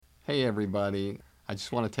Hey everybody, I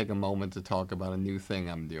just want to take a moment to talk about a new thing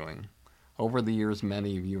I'm doing. Over the years,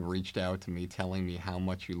 many of you have reached out to me telling me how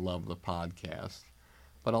much you love the podcast,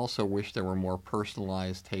 but also wish there were more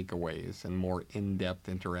personalized takeaways and more in-depth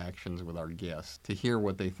interactions with our guests to hear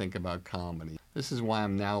what they think about comedy. This is why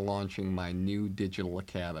I'm now launching my new digital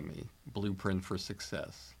academy, Blueprint for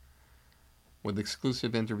Success. With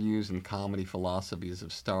exclusive interviews and comedy philosophies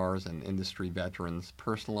of stars and industry veterans,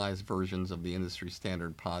 personalized versions of the industry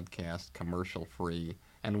standard podcast, commercial-free,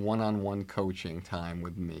 and one-on-one coaching time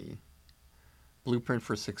with me. Blueprint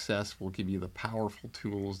for Success will give you the powerful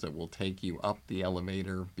tools that will take you up the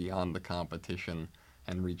elevator beyond the competition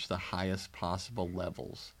and reach the highest possible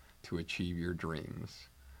levels to achieve your dreams.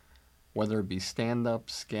 Whether it be stand-up,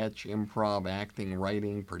 sketch, improv, acting,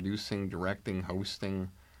 writing, producing, directing,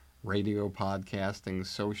 hosting, radio podcasting,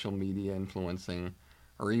 social media influencing,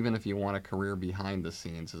 or even if you want a career behind the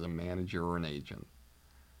scenes as a manager or an agent.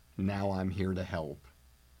 Now I'm here to help,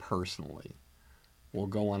 personally. We'll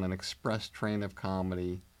go on an express train of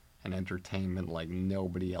comedy and entertainment like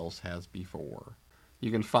nobody else has before.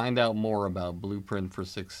 You can find out more about Blueprint for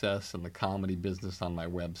Success and the comedy business on my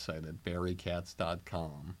website at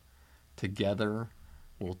barrykatz.com. Together,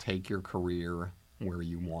 we'll take your career where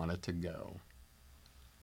you want it to go.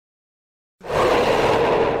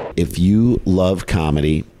 If you love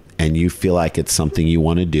comedy and you feel like it's something you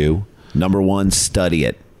want to do, number one, study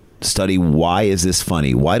it. Study why is this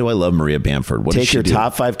funny? Why do I love Maria Bamford? What take your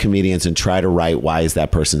top 5 comedians and try to write why is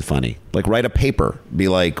that person funny. Like write a paper. Be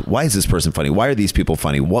like, why is this person funny? Why are these people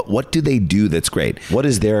funny? What do they do that's great? What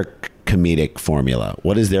is their comedic formula?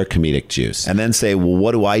 What is their comedic juice? And then say, well,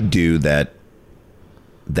 what do I do that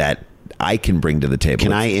I can bring to the table?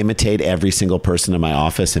 Can I imitate every single person in my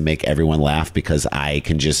office and make everyone laugh because I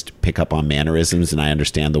can just pick up on mannerisms and I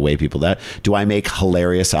understand the way people that? Do I make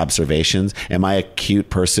hilarious observations? Am I a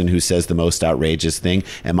cute person who says the most outrageous thing?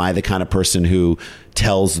 Am I the kind of person who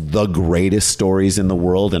tells the greatest stories in the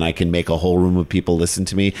world and I can make a whole room of people listen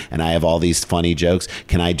to me and I have all these funny jokes?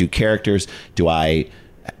 Can I do characters? Do I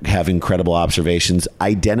have incredible observations?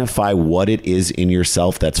 Identify what it is in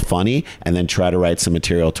yourself that's funny and then try to write some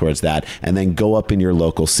material towards that and then go up in your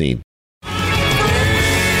local scene.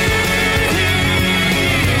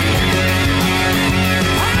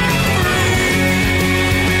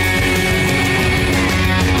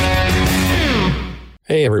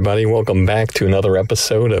 Hey everybody, welcome back to another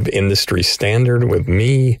episode of Industry Standard with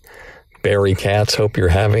me, Barry Katz. Hope you're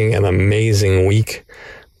having an amazing week.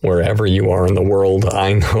 Wherever you are in the world,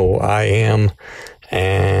 I know I am,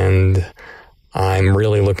 and I'm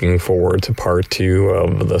really looking forward to part 2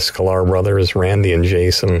 of the Sklar brothers. Randy and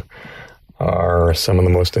Jason are some of the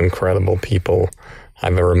most incredible people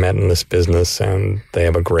I've ever met in this business, and they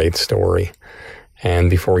have a great story. And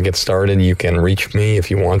before we get started, you can reach me if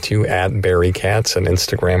you want to at Barry Katz on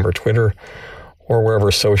Instagram or Twitter, or wherever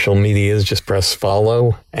social media is. Just press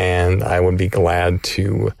follow, and I would be glad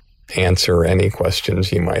to answer any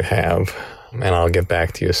questions you might have, and I'll get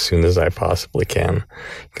back to you as soon as I possibly can.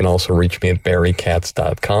 You can also reach me at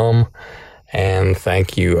barrykatz.com, and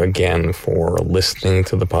thank you again for listening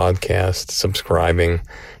to the podcast, subscribing,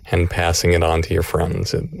 and passing it on to your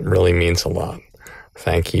friends. It really means a lot.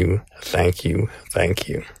 Thank you, thank you, thank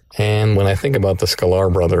you. And when I think about the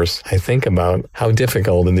Sklar brothers, I think about how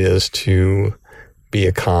difficult it is to be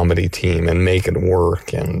a comedy team and make it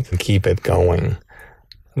work and keep it going.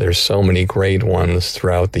 There's so many great ones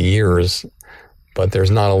throughout the years, but there's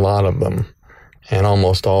not a lot of them. And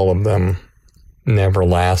almost all of them never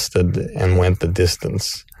lasted and went the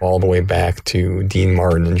distance, all the way back to Dean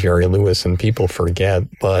Martin and Jerry Lewis. And people forget,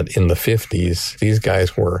 but in the 50s, these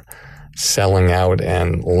guys were selling out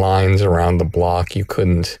and lines around the block. You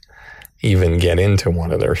couldn't even get into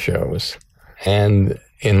one of their shows. And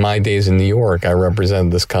in my days in New York, I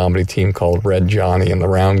represented this comedy team called Red Johnny and the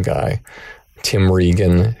Round Guy. Tim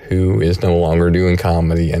Regan, who is no longer doing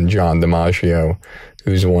comedy, and John DiMaggio,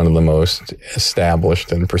 who's one of the most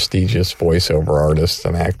established and prestigious voiceover artists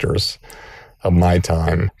and actors of my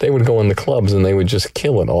time. They would go in the clubs and they would just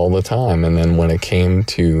kill it all the time. And then when it came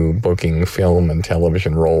to booking film and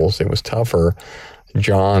television roles, it was tougher.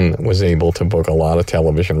 John was able to book a lot of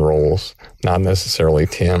television roles, not necessarily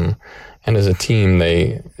Tim. And as a team,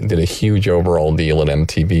 they did a huge overall deal at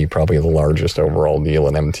MTV, probably the largest overall deal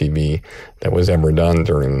at MTV that was ever done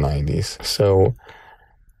during the 90s. So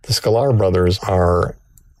the Sklar brothers are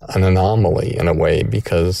an anomaly in a way,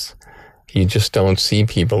 because you just don't see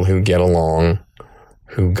people who get along,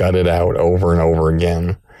 who gut it out over and over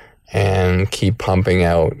again and keep pumping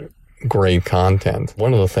out great content.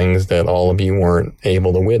 One of the things that all of you weren't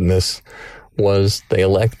able to witness was they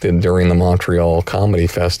elected during the Montreal Comedy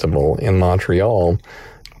Festival in Montreal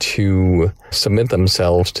to submit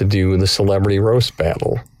themselves to do the Celebrity Roast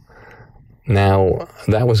Battle. Now,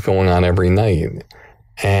 that was going on every night.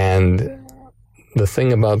 And the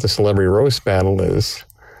thing about the Celebrity Roast Battle is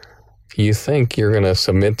you think you're going to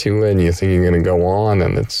submit to it and you think you're going to go on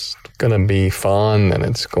and it's going to be fun and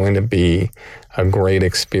it's going to be a great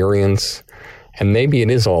experience. And maybe it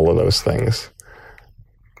is all of those things.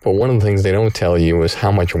 But one of the things they don't tell you is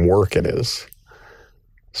how much work it is.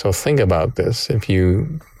 So think about this. If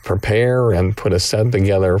you prepare and put a set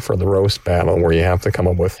together for the roast battle where you have to come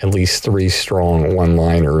up with at least 3 strong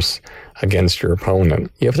one-liners against your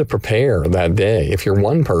opponent, you have to prepare that day. If you're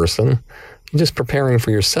one person, you're just preparing for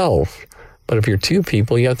yourself. But if you're 2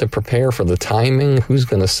 people, you have to prepare for the timing, who's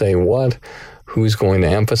going to say what, who's going to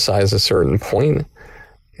emphasize a certain point.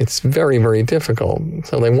 It's very, very difficult.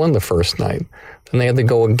 So they won the first night. Then they had to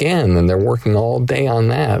go again, and they're working all day on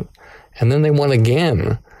that. And then they won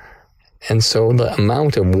again. And so the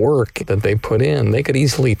amount of work that they put in, they could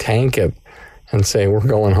easily tank it and say, we're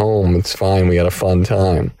going home, it's fine, we had a fun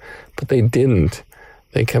time. But they didn't.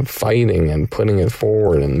 They kept fighting and putting it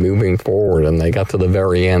forward and moving forward, and they got to the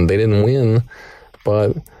very end. They didn't win,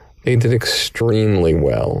 but they did extremely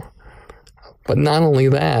well. But not only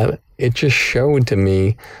that, it just showed to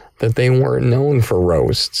me that they weren't known for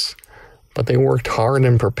roasts, but they worked hard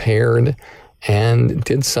and prepared and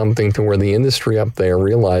did something to where the industry up there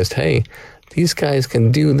realized, hey, these guys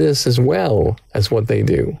can do this as well as what they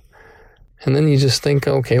do. And then you just think,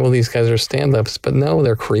 okay, well, these guys are stand-ups, but no,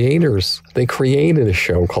 they're creators. They created a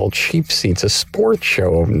show called Cheap Seats, a sports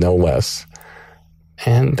show, no less.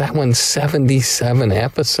 And that went 77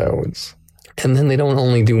 episodes. And then they don't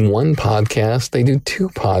only do one podcast, they do 2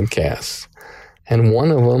 podcasts. And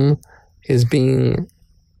one of them is being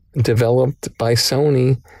developed by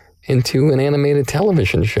Sony into an animated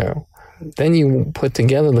television show. Then you put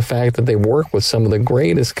together the fact that they work with some of the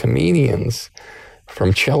greatest comedians,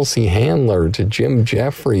 from Chelsea Handler to Jim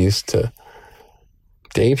Jeffries to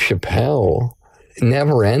Dave Chappelle,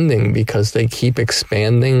 never ending because they keep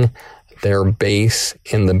expanding their base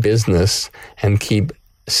in the business and keep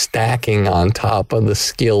stacking on top of the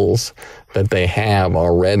skills that they have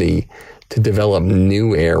already to develop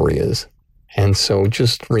new areas. And so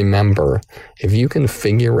just remember, if you can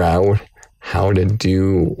figure out how to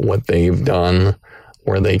do what they've done,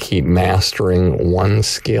 where they keep mastering one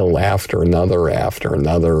skill after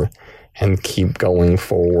another, and keep going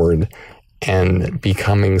forward and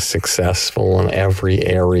becoming successful in every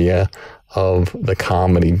area of the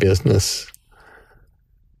comedy business,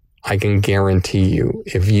 I can guarantee you,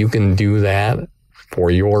 if you can do that for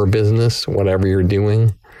your business, whatever you're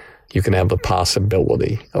doing, you can have the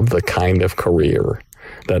possibility of the kind of career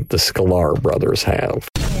that the Sklar brothers have.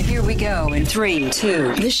 Here we go in 3,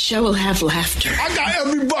 2. This show will have laughter. I got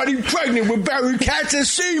everybody pregnant with Barry Katz and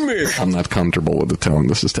semen. I'm not comfortable with the tone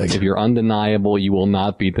this is taking. If you're undeniable, you will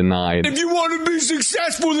not be denied. If you want to be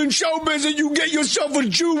successful in show business, you get yourself a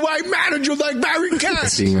Jew white manager like Barry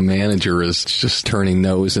Katz. Being a manager is just turning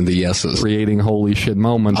no's into yeses. Creating holy shit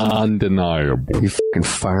moments. Undeniable. You fucking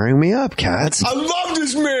firing me up, Katz. I love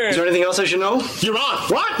this man. Is there anything else I should know? You're on.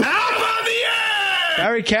 What? Now I'm on the air.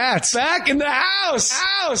 Barry Katz. Back in the house.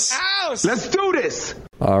 Let's do this.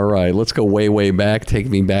 All right, let's go way, way back. Take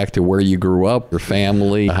me back to where you grew up, your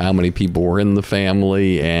family, how many people were in the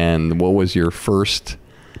family, and what was your first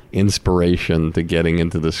inspiration to getting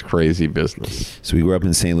into this crazy business? So we grew up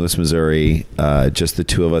in St. Louis, Missouri, just the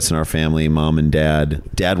 2 of us in our family, mom and dad.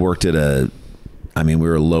 Dad worked at we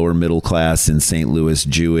were lower middle class in St. Louis,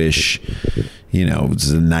 Jewish. You know, it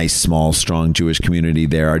was a nice, small, strong Jewish community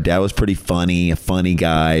there. Our dad was pretty funny, a funny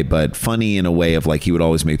guy, but funny in a way of like he would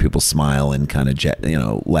always make people smile and kind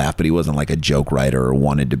of, laugh, but he wasn't like a joke writer or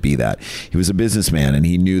wanted to be that. He was a businessman, and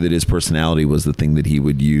he knew that his personality was the thing that he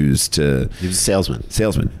would use to... He was a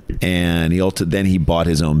salesman. And then he bought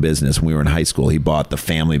his own business. When we were in high school, he bought the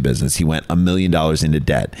family business. He went $1 million into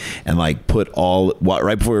debt and put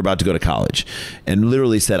right before we were about to go to college, and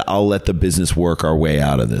literally said, I'll let the business work our way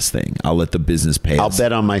out of this thing. I'll let the business pay us. I'll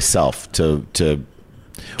bet on myself to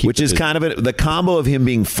which is kind of the combo of him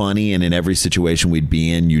being funny, and in every situation we'd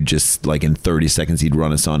be in, you just in 30 seconds he'd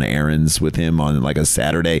run us on errands with him on a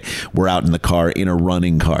Saturday. We're out in the car in a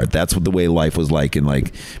running car. That's what the way life was like. And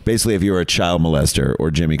basically, if you were a child molester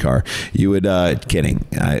or Jimmy Carr, you would kidding.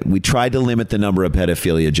 We tried to limit the number of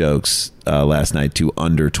pedophilia jokes last night to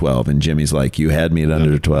under 12, and Jimmy's like, you had me at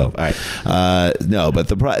under 12. All right. No, but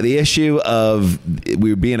the issue of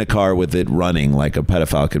we would be in a car with it running, like a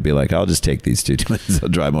pedophile could be like, I'll just take these 2 twins, I'll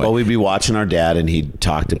drive them away. Well, we'd be watching our dad, and he'd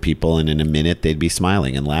talk to people, and in a minute they'd be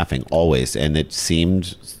smiling and laughing always, and it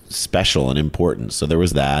seemed special and important. So there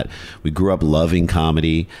was that. We grew up loving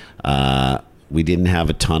comedy. We didn't have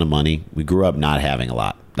a ton of money. We grew up not having a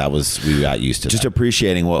lot. We got used to just that.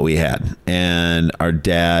 appreciating what we had. And our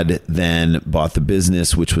dad then bought the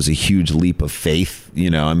business, which was a huge leap of faith. You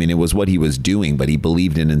know, I mean, it was what he was doing, but he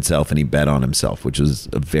believed in himself and he bet on himself, which was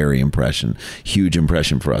a huge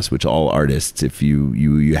impression for us, which all artists, if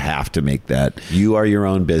you have to make that. You are your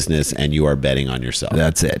own business and you are betting on yourself.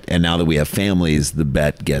 That's it. And now that we have families, the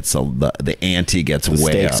bet gets, the ante gets way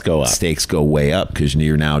stakes up. go up. Stakes go way up because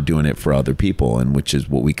you're now doing it for other people, and which is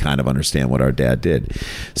what we kind of understand what our dad did.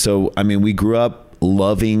 So, I mean, we grew up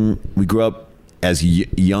as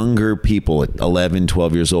younger people at 11,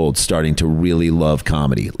 12 years old, starting to really love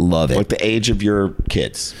comedy. Love it. Like the age of your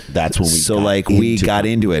kids. That's when we got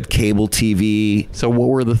into it. Cable TV. So what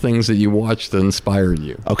were the things that you watched that inspired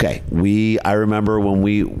you? Okay. I remember when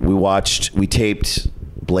we taped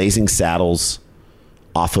Blazing Saddles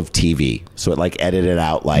off of TV. So it like edited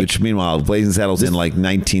out like... Which meanwhile, Blazing Saddles in like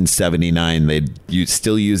 1979, you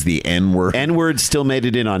still use the N-word. N-word still made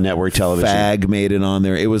it in on network television. Fag made it on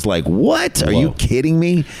there. It was like, what? Are you kidding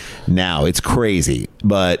me? Now it's crazy.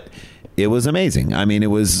 But it was amazing. I mean,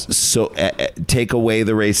 it was so... take away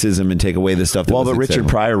the racism and take away the stuff that but Richard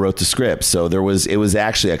Pryor wrote the script. So it was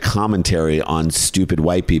actually a commentary on stupid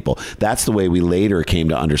white people. That's the way we later came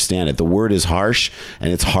to understand it. The word is harsh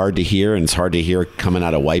and it's hard to hear, and it's hard to hear coming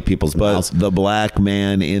out of white people's mouths. The black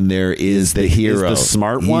man in there is the hero. Is the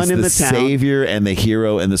smart one in the town. Savior and the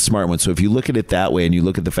hero and the smart one. So if you look at it that way and you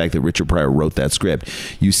look at the fact that Richard Pryor wrote that script,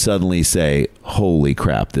 you suddenly say, holy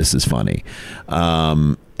crap, this is funny.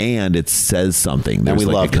 And it says something. And we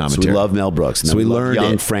loved it. So we love Mel Brooks. And so we learned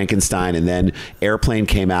Young Frankenstein, and then Airplane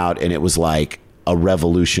came out, and it was like a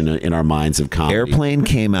revolution in our minds of comedy. Airplane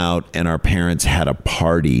came out, and our parents had a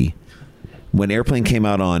party. When Airplane came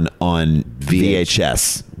out on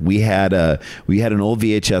VHS, we had an old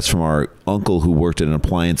VHS from our uncle who worked at an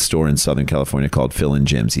appliance store in Southern California called Phil and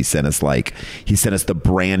Jim's. He sent us the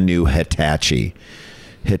brand new Hitachi.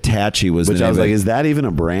 Hitachi was which the I was name like, of, is that even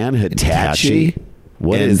a brand? Hitachi?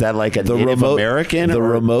 What and is that, like a Native American? The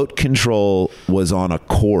remote control was on a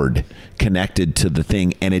cord connected to the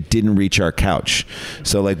thing, and it didn't reach our couch.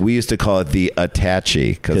 So like we used to call it the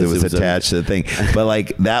Attache because it was attached to the thing. But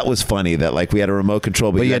like that was funny that like we had a remote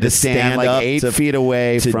control, but you had to stand like up 8 feet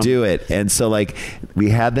away to do it. And so like we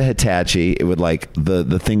had the Hitachi. It would like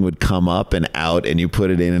the thing would come up and out, and you put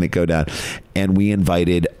it in and it go down. And we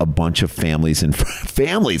invited a bunch of families and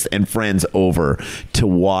friends over to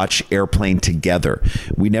watch Airplane together.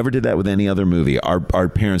 We never did that with any other movie. Our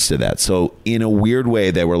parents did that. So in a weird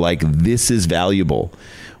way, they were like, this is valuable.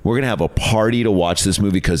 We're going to have a party to watch this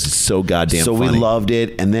movie because it's so goddamn funny. So we loved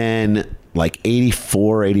it. And then like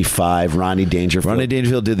 84, 85, Rodney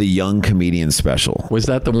Dangerfield did the Young Comedian special. Was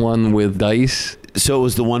that the one with Dice? So it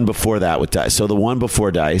was the one before that with Dice. So the one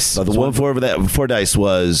before Dice. The one before Dice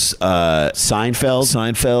was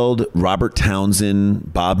Seinfeld, Robert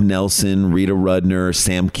Townsend, Bob Nelson, Rita Rudner,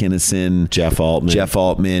 Sam Kinison, Jeff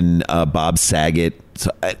Altman, Bob Saget.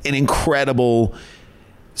 So, an incredible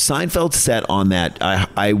Seinfeld set on that.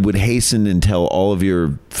 I would hasten and tell all of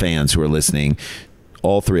your fans who are listening,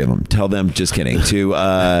 all three of them, tell them, just kidding, to...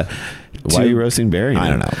 Why are you roasting Barry? I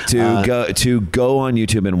don't know. To go on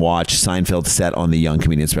YouTube and watch Seinfeld set on the Young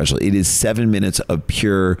Comedian special. It is 7 minutes of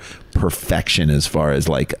pure perfection as far as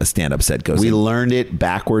like a stand-up set goes. We learned it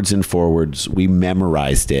backwards and forwards. We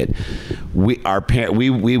memorized it. We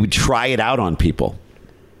would try it out on people.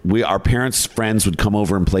 Our parents' friends would come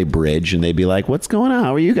over and play bridge, and they'd be like, "What's going on?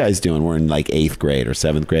 How are you guys doing?" We're in like 8th grade or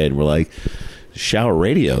 7th grade, and we're like, "Shower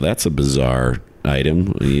radio. That's a bizarre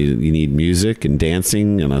item. You need music and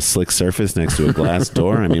dancing and a slick surface next to a glass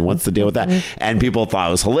door. I mean, what's the deal with that?" And people thought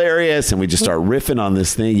it was hilarious, and we just start riffing on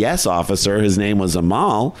this thing. Yes, officer, his name was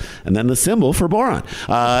Amal, and then the symbol for boron.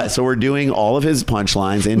 So we're doing all of his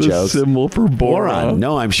punchlines and jokes. Symbol for boron.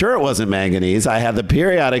 No, I'm sure it wasn't manganese. I had the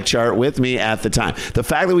periodic chart with me at the time. The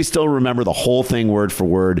fact that we still remember the whole thing word for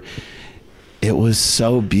word, it was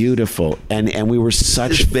so beautiful, and we were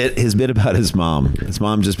such his bit about his mom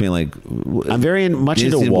just being like, I'm very much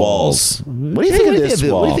into walls. What do you think of this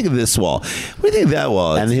wall? What do you think of this wall? What do you think of that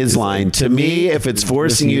wall? And his line, to me, if it's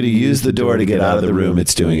forcing you to use the door to get out of the room,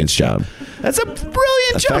 it's doing its job. That's a brilliant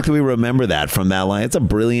brilliant joke. The fact that we remember that from that line, it's a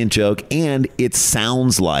brilliant joke. And it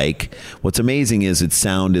sounds like, what's amazing is it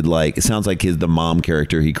sounds like the mom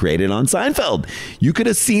character he created on Seinfeld. You could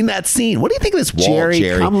have seen that scene. What do you think of this wall,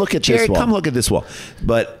 Jerry? Come look at this wall. Come look at this wall.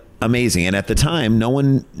 But amazing. And at the time, no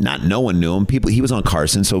one knew him. He was on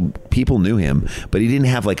Carson, so people knew him, but he didn't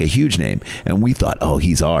have like a huge name. And we thought, oh,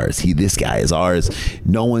 he's ours. This guy is ours.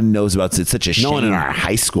 No one knows about it. It's such a shame. No one in our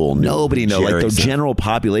high school knew. Nobody knows. Like the general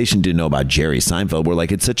population didn't know about Jerry Seinfeld. We're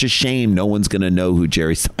like, it's such a shame. No one's going to know who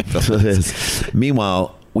Jerry Seinfeld is.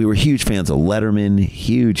 Meanwhile, we were huge fans of Letterman.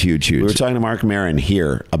 Huge. We were talking to Mark Maron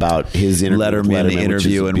here about his Letterman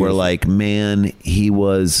interview, and we're like, man, he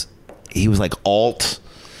was like alt.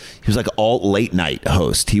 He was like alt late night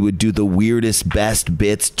host. He would do the weirdest, best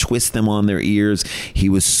bits, twist them on their ears. He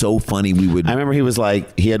was so funny. I remember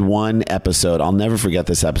he had one episode. I'll never forget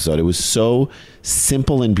this episode. It was so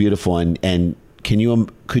simple and beautiful. And could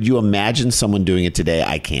you imagine someone doing it today?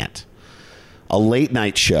 I can't. A late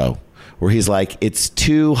night show where he's like, it's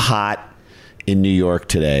too hot in New York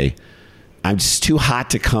today. I'm just too hot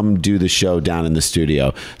to come do the show down in the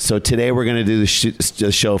studio. So today we're going to do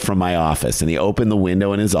the show from my office. And he opened the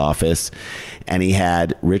window in his office, and he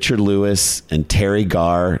had Richard Lewis and Terry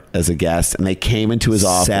Garr as a guest, and they came into his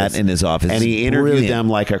office. Sat in his office. And he interviewed them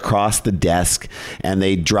like across the desk, and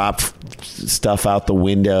they dropped stuff out the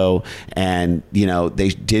window, and they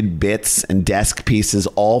did bits and desk pieces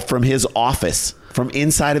all from his office. From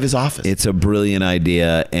inside of his office. It's a brilliant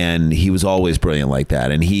idea, and he was always brilliant like that.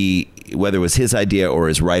 And whether it was his idea or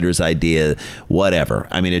his writer's idea, whatever.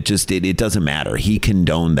 I mean, it doesn't matter. He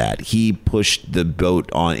condoned that. He pushed the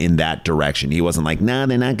boat on in that direction. He wasn't like, nah,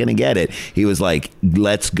 they're not going to get it. He was like,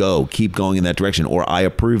 let's go. Keep going in that direction. Or I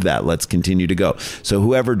approve that. Let's continue to go. So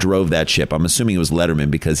whoever drove that ship, I'm assuming it was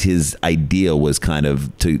Letterman, because his idea was kind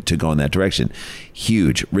of to go in that direction.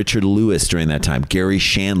 Huge. Richard Lewis during that time. Gary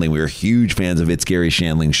Shandling. We were huge fans of It's Gary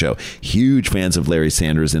Shandling Show. Huge fans of Larry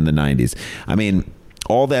Sanders in the 90s. I mean,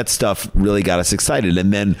 all that stuff really got us excited.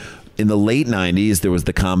 And then in the late 90s, there was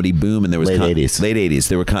the comedy boom, and there was late 80s.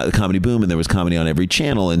 There were comedy boom, and there was comedy on every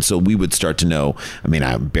channel. And so we would start to know. I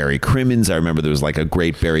mean, Barry Crimmins. I remember there was like a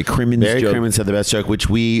great Barry Crimmins joke. Barry Crimmins had the best joke, which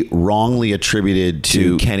we wrongly attributed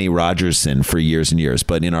to Kenny Rogerson for years and years,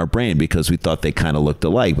 but in our brain because we thought they kind of looked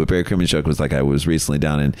alike. But Barry Crimmins' joke was like, I was recently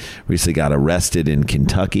got arrested in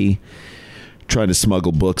Kentucky, trying to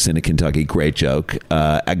smuggle books into Kentucky. Great joke.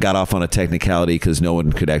 I got off on a technicality because no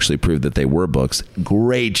one could actually prove that they were books.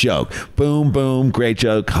 Great joke. Boom, boom. Great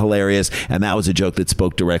joke. Hilarious. And that was a joke that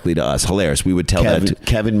spoke directly to us. Hilarious. We would tell that to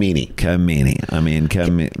Kevin Meaney.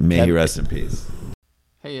 May he rest in peace.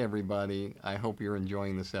 Hey everybody. I hope you're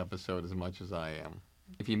enjoying this episode as much as I am.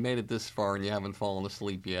 If you made it this far and you haven't fallen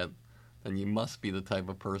asleep yet, then you must be the type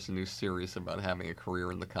of person who's serious about having a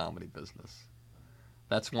career in the comedy business.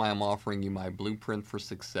 That's why I'm offering you my Blueprint for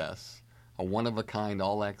Success, a one-of-a-kind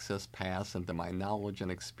all-access pass into my knowledge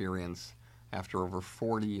and experience after over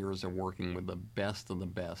 40 years of working with the best of the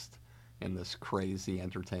best in this crazy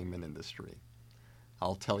entertainment industry.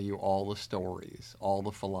 I'll tell you all the stories, all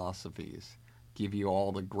the philosophies, give you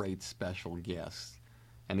all the great special guests,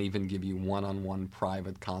 and even give you one-on-one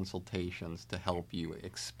private consultations to help you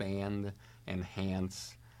expand,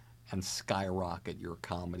 enhance, and skyrocket your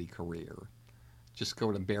comedy career. Just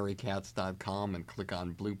go to barrykatz.com and click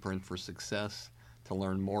on Blueprint for Success to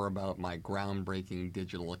learn more about my groundbreaking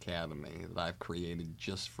digital academy that I've created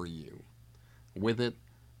just for you. With it,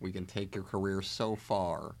 we can take your career so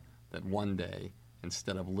far that one day,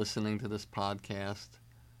 instead of listening to this podcast,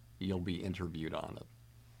 you'll be interviewed on it.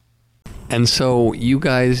 And so you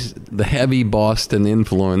guys, the heavy Boston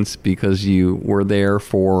influence, because you were there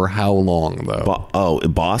for how long, though?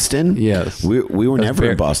 Boston? Yes. We were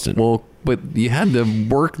never in Boston. Well, but you had to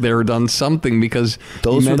work there, done something, because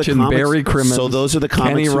you mentioned Barry Crimmins, so those are the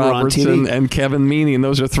comics Kenny who were on Robertson, TV. and Kevin Meaney, and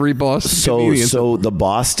those are three Boston comedians. So the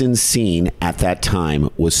Boston scene at that time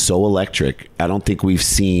was so electric. I don't think we've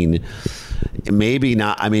seen, maybe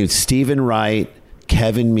not. I mean, Stephen Wright,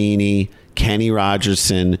 Kevin Meaney, Kenny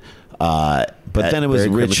Rogerson. But then it was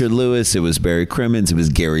Richard Lewis, it was Barry Crimmins, it was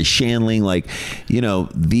Gary Shandling. Like,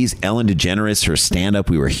 these Ellen DeGeneres, her stand-up,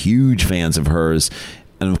 we were huge fans of hers.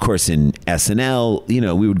 And of course, in SNL,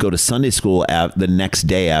 we would go to Sunday school the next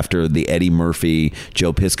day after the Eddie Murphy,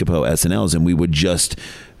 Joe Piscopo SNLs, and we would just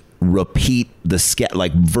repeat the sketch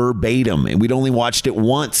like verbatim. And we'd only watched it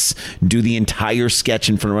once, do the entire sketch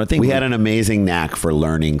in front of our thing. We had an amazing knack for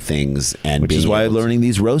learning things, and which is why learning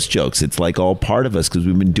these roast jokes, it's like all part of us, because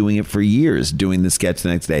we've been doing it for years, doing the sketch the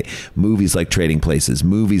next day. Movies like Trading Places,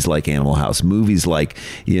 movies like Animal House, movies like,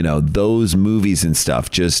 those movies and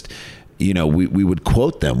stuff. Just, we would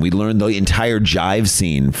quote them. We learned the entire jive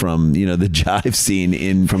scene from, the jive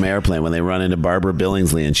scene from Airplane when they run into Barbara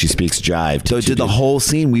Billingsley and she speaks jive. So did the whole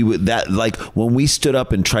scene. We would when we stood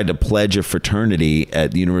up and tried to pledge a fraternity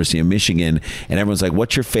at the University of Michigan, and everyone's like,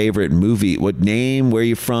 "What's your favorite movie? What name? Where are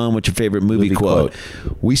you from? What's your favorite movie quote?"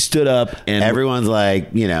 We stood up and everyone's like,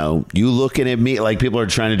 you looking at me like people are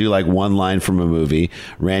trying to do like one line from a movie.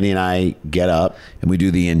 Randy and I get up and we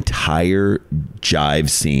do the entire jive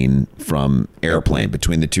scene from Airplane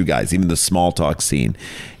between the two guys, even the small talk scene.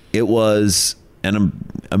 It was, and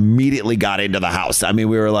immediately got into the house. I mean,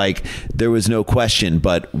 we were like, there was no question,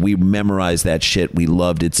 but we memorized that shit. We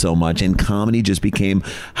loved it so much. And comedy just became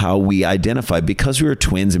how we identified, because we were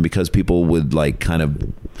twins and because people would like kind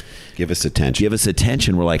of give us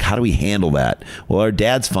attention. We're like, how do we handle that? Well, our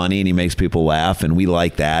dad's funny and he makes people laugh and we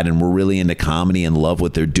like that. And we're really into comedy and love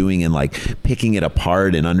what they're doing and like picking it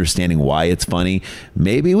apart and understanding why it's funny.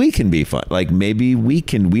 Maybe we can be fun. Like maybe we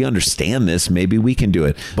understand this. Maybe we can do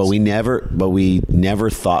it. But we never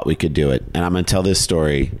thought we could do it. And I'm going to tell this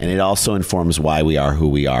story, and it also informs why we are who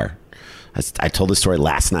we are. I told this story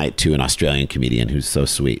last night to an Australian comedian who's so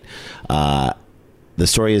sweet. The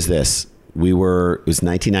story is this. It was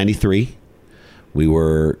 1993. We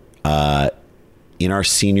were in our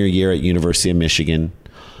senior year at University of Michigan.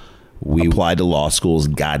 We applied to law schools,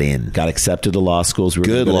 got accepted to law schools. We were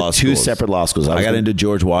good law schools. Two separate law schools. I got into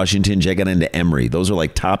George Washington. Jay got into Emory. Those are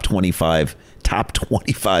like top 25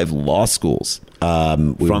 law schools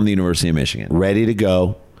from the University of Michigan. Ready to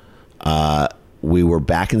go. We were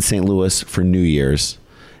back in St. Louis for New Year's.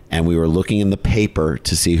 And we were looking in the paper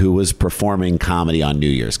to see who was performing comedy on New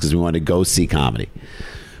Year's because we wanted to go see comedy.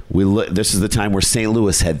 This is the time where St.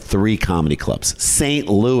 Louis had 3 comedy clubs. St.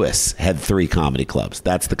 Louis had 3 comedy clubs.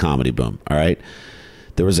 That's the comedy boom, all right?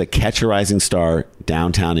 There was a Catch a Rising Star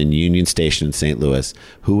downtown in Union Station in St. Louis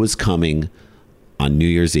who was coming on New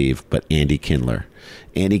Year's Eve, but Andy Kindler.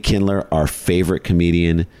 Andy Kindler, our favorite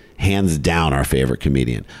comedian, hands down our favorite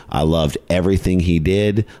comedian. I loved everything he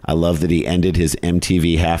did. I love that he ended his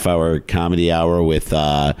MTV half-hour comedy hour with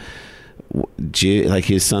like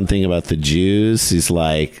he was something about the Jews. He's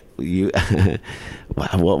like,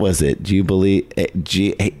 what was it? Do you believe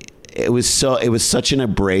it was such an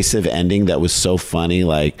abrasive ending that was so funny.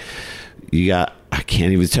 Like he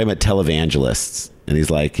was talking about televangelists. And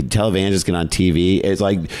he's like, televangelists get on TV. It's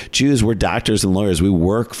like, Jews, we're doctors and lawyers. We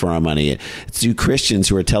work for our money. It's you Christians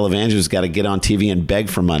who are televangelists got to get on TV and beg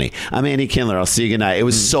for money. I'm Andy Kindler. I'll see you good night. It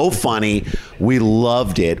was so funny. We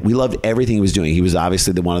loved it. We loved everything he was doing. He was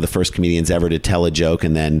obviously one of the first comedians ever to tell a joke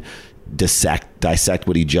and then dissect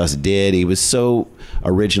what he just did. He was so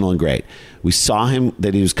original and great. We saw him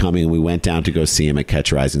that he was coming and we went down to go see him at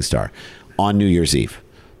Catch a Rising Star on New Year's Eve.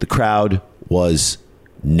 The crowd was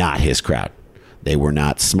not his crowd. They were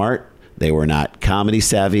not smart. They were not comedy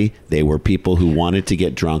savvy. They were people who wanted to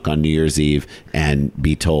get drunk on New Year's Eve and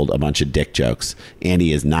be told a bunch of dick jokes.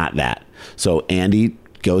 Andy is not that. So Andy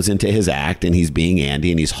goes into his act and he's being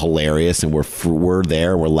Andy and he's hilarious and we're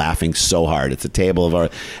there. We're laughing so hard. It's a table of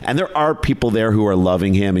our, and there are people there who are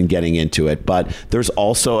loving him and getting into it. But there's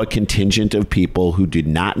also a contingent of people who did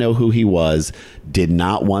not know who he was, did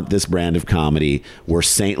not want this brand of comedy, were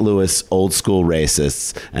St. Louis old school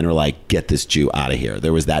racists and were like, get this Jew out of here.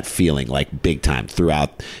 There was that feeling like big time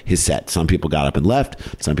throughout his set. Some people got up and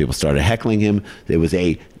left. Some people started heckling him.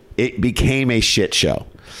 It became a shit show.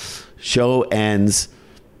 Show ends.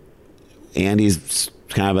 Andy's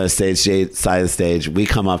kind of on the side of the stage. We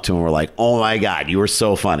come up to him and we're like, oh my God, you were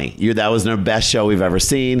so funny. That was the best show we've ever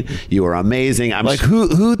seen. You were amazing. I'm like,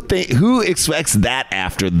 who expects that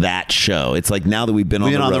after that show? It's like now that we've been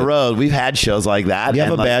on the road, we've had shows like that. You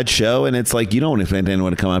have a bad show and it's like, you don't expect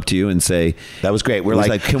anyone to come up to you and say, that was great. We're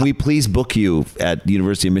like, can we please book you at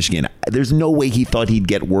University of Michigan? There's no way he thought he'd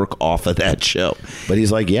get work off of that show. But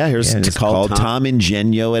he's like, it's called Tom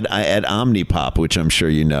Ingenio at Omnipop, which I'm sure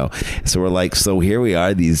you know. So we're like, so here we are,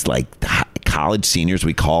 these like college seniors.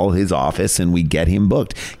 We call his office and we get him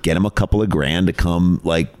booked, get him a couple of grand to come,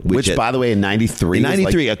 like, which by the way, in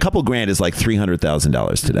 93, a couple grand is like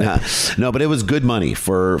 $300,000 today. No, but it was good money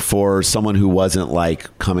for someone who wasn't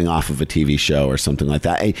like coming off of a TV show or something like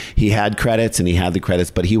that. He had credits and he had the credits,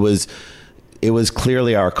 but it was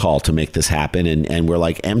clearly our call to make this happen. And we're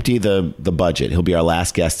like, empty the budget. He'll be our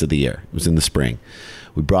last guest of the year. It was in the spring.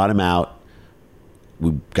 We brought him out.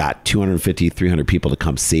 we got 250, 300 people to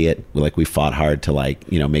come see it. We fought hard to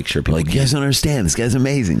make sure people you guys don't understand. This guy's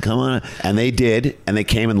amazing. Come on. And they did, and they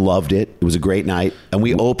came and loved it. It was a great night, and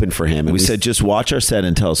we opened for him. And we said, just watch our set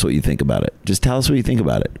and tell us what you think about it. Just tell us what you think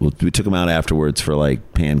about it. We took him out afterwards for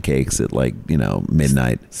pancakes at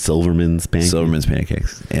midnight. Silverman's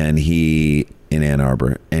Pancakes. And he in Ann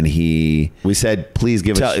Arbor, and we said, please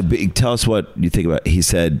tell us what you think about it. He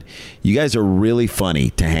said, you guys are really funny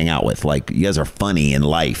to hang out with. You guys are funny in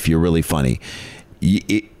life. You're really funny.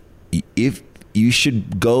 If you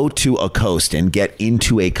should go to a coast and get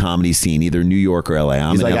into a comedy scene, either New York or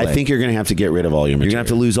LA. He's like, LA. I think you're going to have to get rid of all your material. You're going to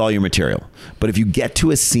have to lose all your material. But if you get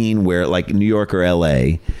to a scene where, New York or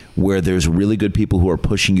LA, where there's really good people who are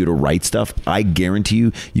pushing you to write stuff, I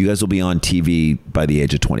guarantee you guys will be on TV by the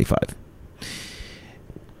age of 25.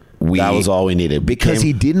 That was all we needed. Because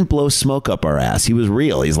he didn't blow smoke up our ass. He was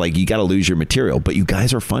real. He's like, you got to lose your material. But you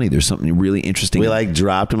guys are funny. There's something really interesting. We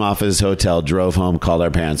dropped him off at his hotel, drove home, called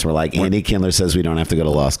our parents. We're like, Andy Kindler says we don't have to go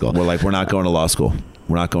to law school. We're like, we're not going to law school.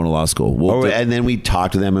 We're not going to law school. And then we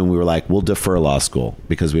talked to them and we were like, we'll defer law school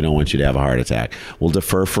because we don't want you to have a heart attack. We'll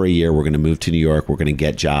defer for a year. We're going to move to New York. We're going to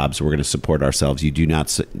get jobs. We're going to support ourselves. You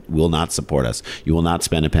will not support us. You will not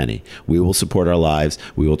spend a penny. We will support our lives.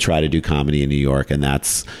 We will try to do comedy in New York. And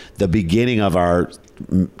that's the beginning of our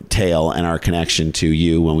tale and our connection to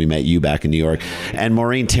you when we met you back in New York. And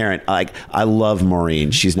Maureen Tarrant, I love Maureen.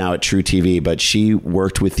 She's now at True TV, but she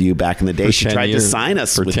worked with you back in the day. She tried to sign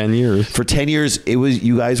us for 10 years. For 10 years,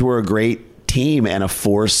 you guys were a great team and a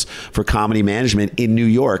force for comedy management in New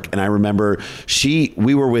York. And I remember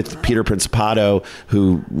we were with Peter Principato,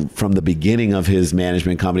 who from the beginning of his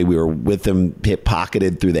management company, we were with him,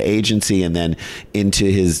 pocketed through the agency and then into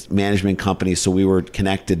his management company. So we were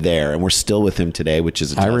connected there, and we're still with him today, which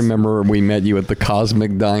is I remember we met you at the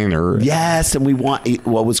Cosmic Diner. Yes. And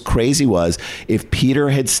what was crazy was if Peter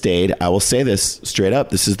had stayed, I will say this straight up,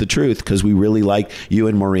 this is the truth, because we really like you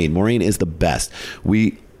and Maureen. Maureen is the best.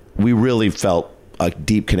 We really felt a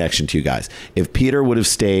deep connection to you guys. If Peter would have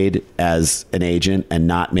stayed as an agent and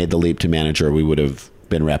not made the leap to manager, we would have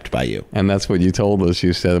been repped by you. And that's what you told us.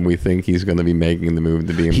 You said, we think he's going to be making the move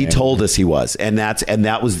to be a manager. He told us he was. And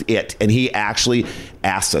that was it. And he actually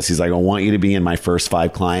asked us, he's like, I want you to be in my first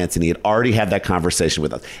 5 clients. And he had already had that conversation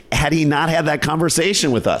with us. Had he not had that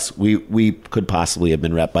conversation with us, we could possibly have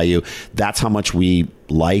been repped by you. That's how much we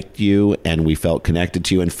liked you and we felt connected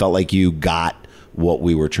to you and felt like you got what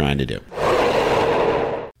we were trying to do.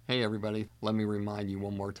 Hey everybody, let me remind you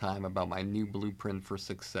one more time about my new Blueprint for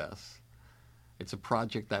Success. It's a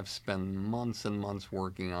project I've spent months and months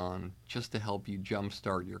working on just to help you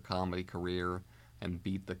jumpstart your comedy career and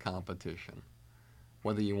beat the competition.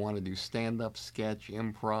 Whether you want to do stand-up, sketch,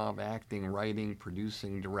 improv, acting, writing,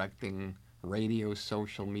 producing, directing, radio,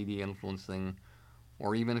 social media influencing,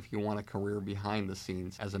 or even if you want a career behind the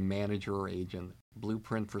scenes as a manager or agent,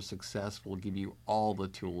 Blueprint for Success will give you all the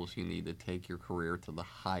tools you need to take your career to the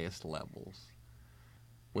highest levels.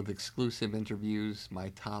 With exclusive interviews, my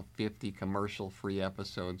top 50 commercial-free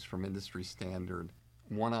episodes from Industry Standard,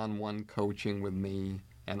 one-on-one coaching with me,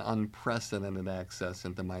 and unprecedented access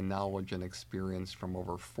into my knowledge and experience from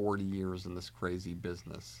over 40 years in this crazy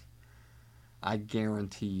business. I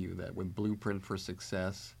guarantee you that with Blueprint for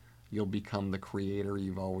Success, you'll become the creator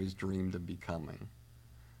you've always dreamed of becoming.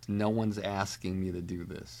 No one's asking me to do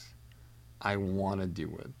this. I want to do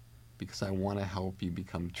it because I want to help you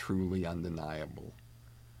become truly undeniable.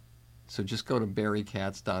 So just go to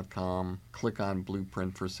barrykatz.com, click on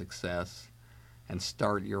Blueprint for Success, and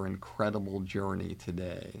start your incredible journey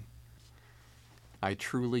today. I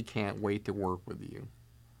truly can't wait to work with you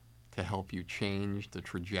to help you change the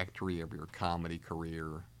trajectory of your comedy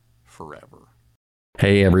career forever.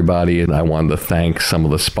 Hey everybody, and I wanted to thank some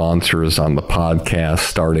of the sponsors on the podcast,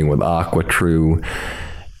 starting with AquaTrue.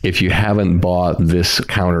 If you haven't bought this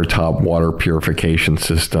countertop water purification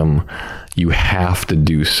system, you have to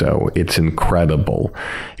do so. It's incredible.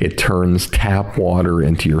 It turns tap water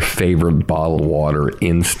into your favorite bottled water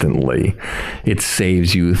instantly. It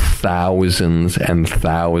saves you thousands and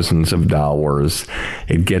thousands of dollars.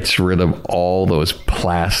 It gets rid of all those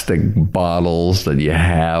plastic bottles that you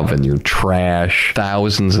have in your trash.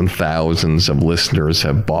 Thousands and thousands of listeners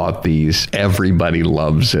have bought these. Everybody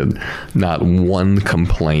loves it. Not one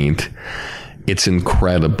complaint. It's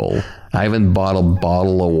incredible. I haven't bought a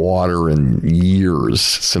bottle of water in years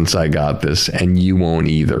since I got this, and you won't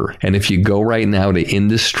either. And if you go right now to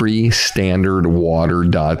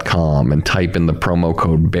industrystandardwater.com and type in the promo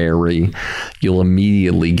code Barry, you'll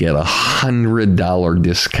immediately get $100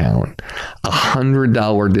 discount.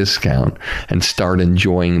 $100 discount, and start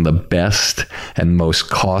enjoying the best and most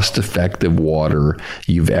cost-effective water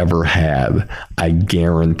you've ever had. I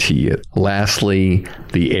guarantee it. Lastly,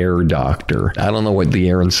 the Air Doctor. I don't know what the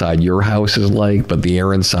air inside your house is like, but the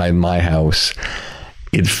air inside my house,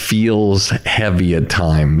 it feels heavy at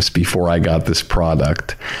times before I got this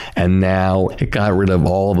product. And now it got rid of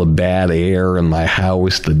all the bad air in my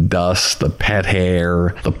house, the dust, the pet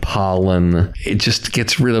hair, the pollen. It just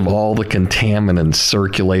gets rid of all the contaminants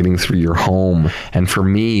circulating through your home. And for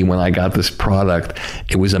me, when I got this product,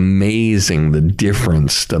 it was amazing the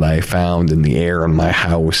difference that I found in the air in my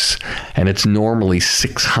house. And it's normally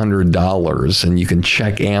 $600, and you can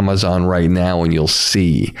check Amazon right now and you'll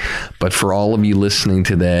see. But for all of you listening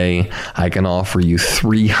today, I can offer you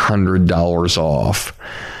 $300 off.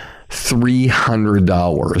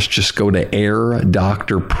 $300. Just go to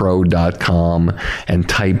airdoctorpro.com and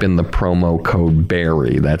type in the promo code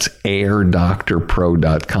Barry. That's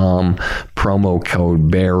airdoctorpro.com, promo code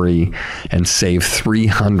Barry, and save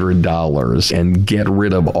 $300 and get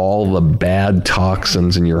rid of all the bad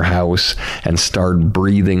toxins in your house and start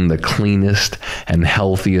breathing the cleanest and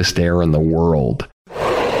healthiest air in the world.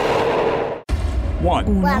 1,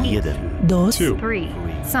 2, 3,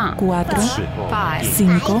 4, 5, 5,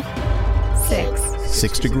 6.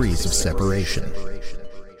 6 degrees of separation.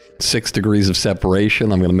 6 degrees of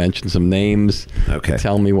separation. I'm going to mention some names. Okay.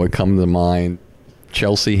 Tell me what comes to mind.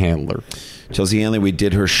 Chelsea Handler. Chelsea Handler, we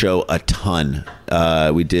did her show a ton.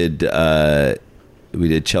 We did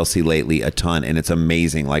Chelsea lately a ton, and it's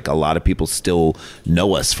amazing. Like, a lot of people still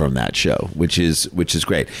know us from that show, which is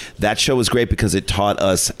great. That show was great because it taught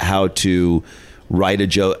us how to write a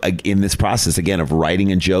joke in this process, again, of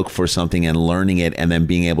writing a joke for something and learning it and then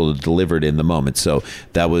being able to deliver it in the moment. So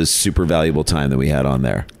that was super valuable time that we had on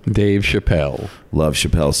there. Dave Chappelle. Love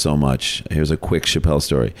Chappelle so much. Here's a quick Chappelle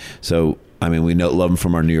story. So, I mean, we love him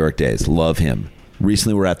from our New York days. Love him.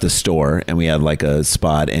 Recently, we're at the store, and we had like a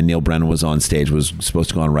spot, and Neil Brennan was on stage, was supposed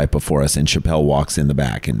to go on right before us, and Chappelle walks in the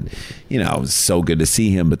back, and, you know, it was so good to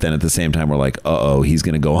see him, but then at the same time, we're like, uh-oh, he's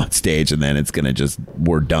going to go on stage, and then it's going to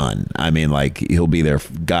we're done. I mean, like, he'll be there,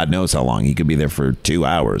 God knows how long. He could be there for 2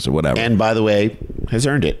 hours or whatever. And by the way, has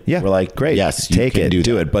earned it. Yeah. We're like, great. Yes, Take it.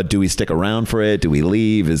 do it. But do we stick around for it? Do we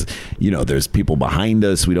leave? There's people behind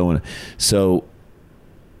us. We don't want to. So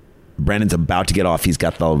Brennan's about to get off. He's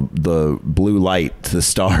got the blue light. The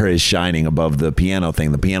star is shining above the piano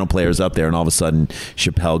thing. The piano player's up there, and all of a sudden,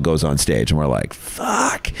 Chappelle goes on stage, and we're like,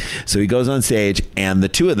 fuck. So he goes on stage, and the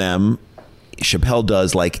two of them, Chappelle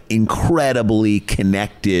does like incredibly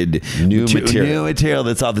connected new material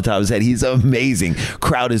that's off the top of his head. He's amazing.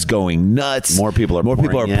 Crowd is going nuts. More people are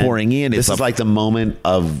pouring in. This is like the moment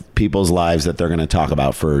of people's lives that they're going to talk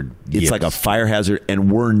about for years. It's like a fire hazard,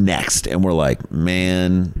 and we're next, and we're like,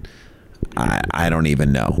 man, I don't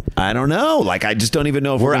even know. I don't know. Like, I just don't even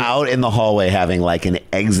know if we're out in the hallway having like an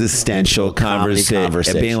existential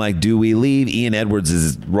conversation. And being like, do we leave? Ian Edwards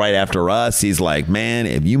is right after us. He's like, man,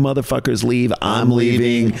 if you motherfuckers leave, I'm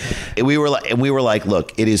leaving. And we were like,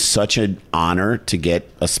 look, it is such an honor to get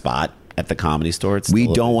a spot at the Comedy Store.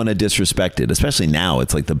 We don't want to disrespect it, especially now.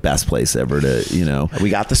 It's like the best place ever to, We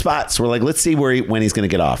got the spot, so we're like, let's see when he's going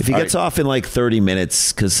to get off. If he gets off in like 30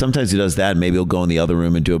 minutes, because sometimes he does that, maybe he'll go in the other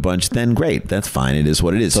room and do a bunch, then great. That's fine. It is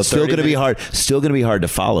what it is. So still going to be hard. Still going to be hard to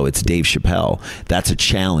follow. It's Dave Chappelle. That's a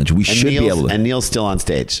challenge. We should be able to. And Neil's still on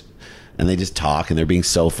stage. And they just talk, and they're being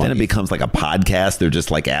so funny. Then it becomes like a podcast. They're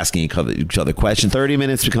just like asking each other questions. 30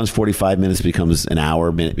 minutes becomes 45 minutes, becomes an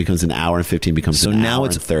hour. Minute becomes an hour and 15 becomes so an now hour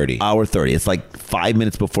it's and 30. Hour 30. It's like 5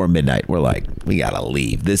 minutes before midnight. We're like, we gotta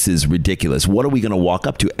leave. This is ridiculous. What are we gonna walk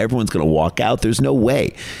up to? Everyone's gonna walk out. There's no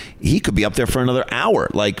way. He could be up there for another hour.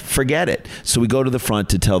 Like, forget it. So we go to the front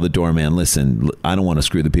to tell the doorman, listen, I don't want to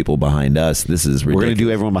screw the people behind us. This is ridiculous. We're gonna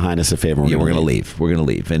do everyone behind us a favor. We're gonna leave. We're gonna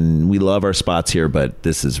leave. And we love our spots here, but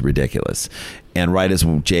this is ridiculous. And right as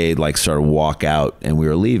Jade started to walk out and we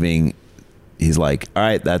were leaving, he's like, all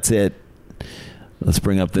right, that's it. Let's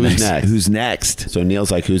bring up the next. Who's next? So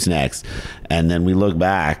Neil's like, who's next? And then we look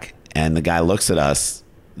back, and the guy looks at us,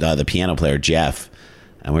 the piano player, Jeff,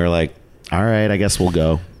 and we were like, all right, I guess we'll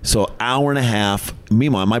go. So hour and a half.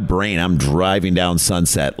 Meanwhile, my brain, I'm driving down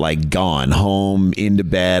Sunset, like gone, home, into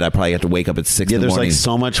bed. I probably have to wake up at 6 in the morning. There's like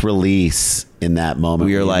so much release in that moment.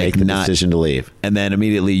 We are like make the decision to leave. And then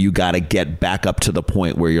immediately you got to get back up to the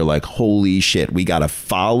point where you're like, holy shit, we got to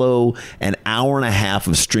follow an hour and a half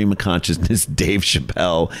of stream of consciousness, Dave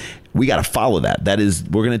Chappelle. We got to follow that. That is,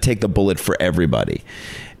 we're going to take the bullet for everybody.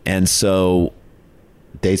 And so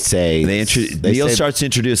they say Neil starts to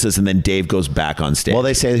introduce us, and then Dave goes back on stage. Well,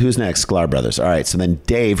 they say, who's next? Sklar Brothers. All right. So then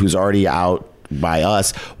Dave, who's already out by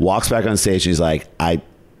us, walks back on stage, and he's like, I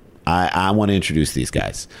want to introduce these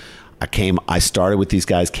guys. I started with these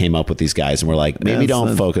guys, came up with these guys, and we're like, maybe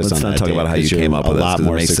don't focus on that. Let's not talk about how you came up with us,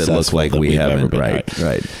 because it makes it look like we haven't.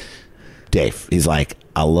 Right. Dave, he's like,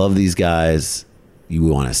 I love these guys. You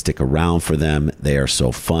want to stick around for them. They are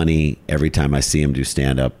so funny. Every time I see them do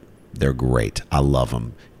stand-up, they're great. I love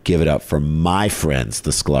them. Give it up for my friends, the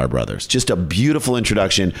Sklar Brothers. Just a beautiful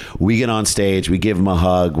introduction. We get on stage. We give them a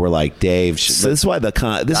hug. We're like, Dave. So this is why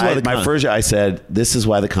I said, this is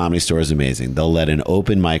why the Comedy Store is amazing. They'll let an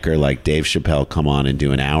open micer like Dave Chappelle come on and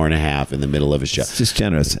do an hour and a half in the middle of his show. It's just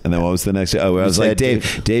generous. And then what was the next? Oh, I was like,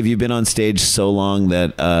 Dave, you've been on stage so long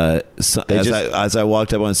that as I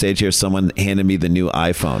walked up on stage here, someone handed me the new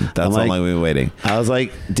iPhone. That's how long we've been waiting. I was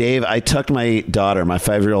like, Dave, I tucked my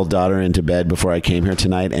 5-year-old daughter into bed before I came here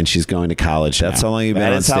tonight, and she's going to college. That's now. how long you've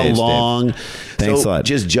been on stage. That's how long. Dave. Thanks a lot.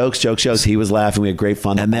 Just jokes. He was laughing. We had great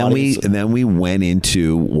fun. And then we went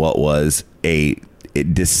into what was a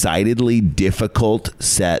decidedly difficult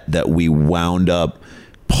set that we wound up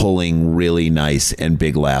pulling really nice and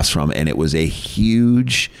big laughs from, and it was a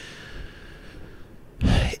huge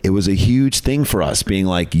thing for us, being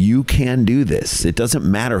like, you can do this. It doesn't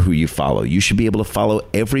matter who you follow. You should be able to follow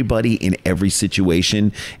everybody in every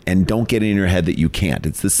situation, and don't get in your head that you can't.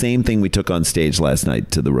 It's the same thing we took on stage last night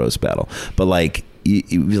to the roast battle. But like,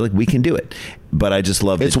 we can do it. But I just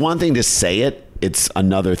love it. It's one thing to say it. It's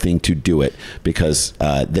another thing to do it, because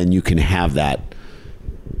then you can have that,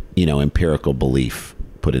 empirical belief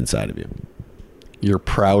put inside of you. Your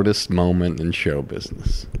proudest moment in show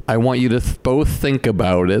business. I want you to both think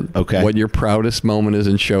about it. Okay. What your proudest moment is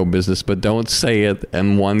in show business, but don't say it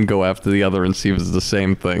and one go after the other and see if it's the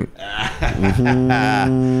same thing.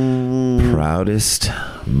 Proudest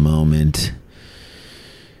moment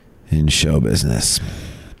in show business.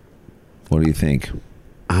 What do you think?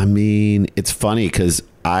 I mean, it's funny because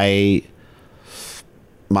mine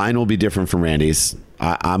will be different from Randy's.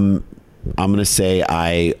 I'm going to say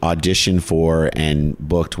I auditioned for and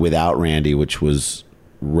booked without Randy, which was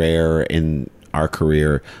rare in our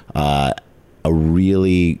career, a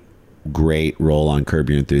really great role on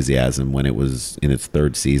Curb Your Enthusiasm when it was in its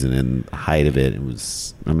third season, and the height of it,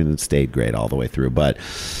 it stayed great all the way through.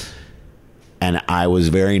 And I was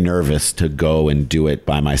very nervous to go and do it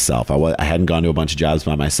by myself. I hadn't gone to a bunch of jobs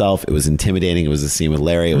by myself. It was intimidating. It was a scene with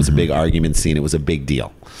Larry. It was a big argument scene. It was a big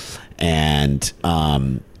deal. And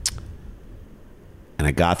I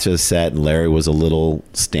got to the set, and Larry was a little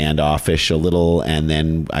standoffish, and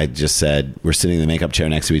then I just said, we're sitting in the makeup chair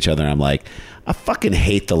next to each other, and I'm like, I fucking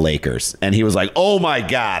hate the Lakers. And he was like, oh my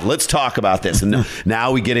God, let's talk about this. And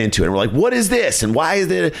now we get into it. And we're like, what is this? And why is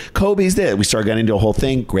it Kobe's this? We started getting into a whole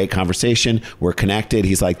thing. Great conversation. We're connected.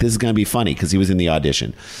 He's like, this is going to be funny, because he was in the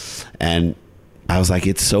audition. And I was like,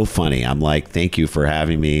 it's so funny. I'm like, thank you for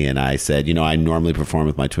having me. And I said, I normally perform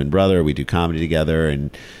with my twin brother. We do comedy together.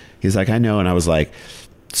 And he's like, I know. And I was like,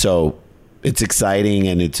 so it's exciting,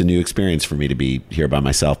 and it's a new experience for me to be here by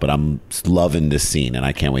myself, but I'm loving this scene, and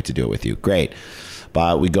I can't wait to do it with you. Great.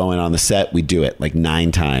 But we go in on the set. We do it like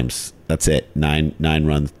 9 times. That's it. 9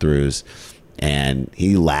 run-throughs. And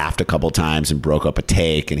he laughed a couple times and broke up a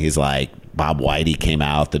take. And he's like, Bob Whitey came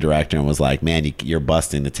out, the director, and was like, man, you're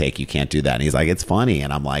busting the take. You can't do that. And he's like, it's funny.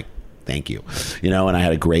 And I'm like, thank you. And I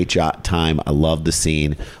had a great time. I loved the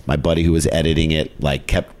scene. My buddy who was editing it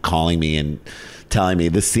kept calling me and telling me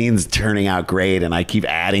the scene's turning out great, and I keep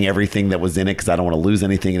adding everything that was in it because I don't want to lose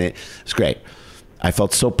anything in it. It's great. I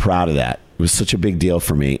felt so proud of that. It was such a big deal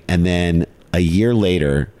for me. And then a year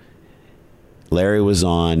later, Larry was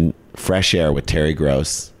on Fresh Air with Terry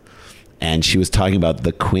Gross, and she was talking about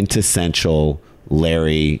the quintessential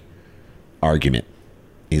Larry argument.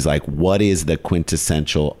 He's like, what is the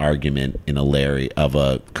quintessential argument in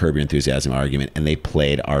a Curb Your Enthusiasm argument? And they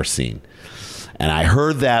played our scene. And I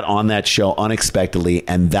heard that on that show unexpectedly,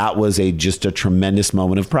 and that was just a tremendous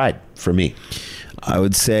moment of pride for me. I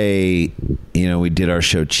would say, we did our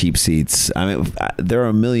show Cheap Seats. I mean, there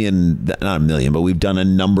are not a million, but we've done a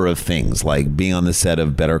number of things, like being on the set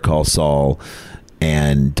of Better Call Saul,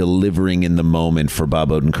 and delivering in the moment for Bob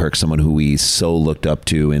Odenkirk, someone who we so looked up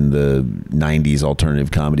to in the 90s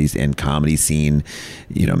alternative comedies and comedy scene.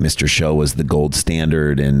 You know, Mr. Show was the gold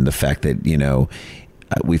standard, and the fact that, you know,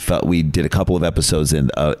 we felt we did a couple of episodes in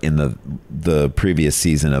the previous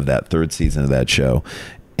season of that third season of that show,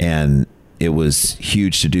 and it was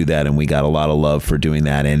huge to do that, and we got a lot of love for doing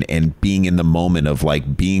that, and being in the moment of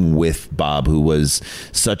like being with Bob, who was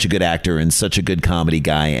such a good actor and such a good comedy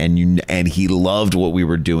guy, and he loved what we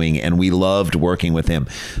were doing, and we loved working with him.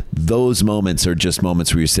 Those moments are just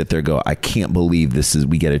moments where you sit there and go, I can't believe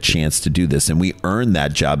we get a chance to do this, and we earned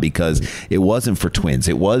that job because it wasn't for twins,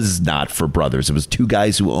 it was not for brothers, it was two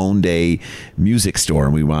guys who owned a music store,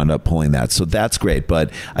 and we wound up pulling that. So that's great. But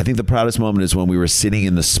I think the proudest moment is when we were sitting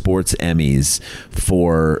in the Sports Emmys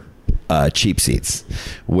for Cheap Seats,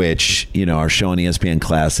 which, you know, our show on ESPN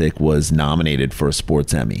Classic was nominated for a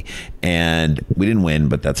Sports Emmy, and we didn't win,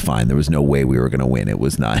 but that's fine. There was no way we were going to win. It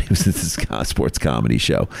was this sports comedy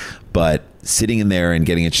show, but sitting in there and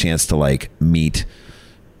getting a chance to like meet,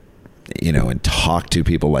 you know, and talk to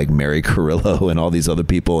people like Mary Carrillo and all these other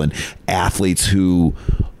people and athletes who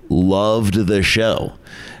loved the show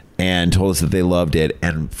and told us that they loved it,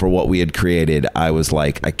 and for what we had created, I was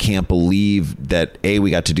like, I can't believe that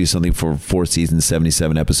we got to do something for 4 seasons,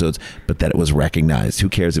 77 episodes, but that it was recognized. Who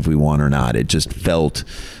cares if we won or not? It just felt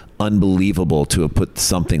unbelievable to have put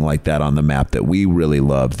something like that on the map that we really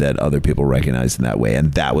loved, that other people recognized in that way,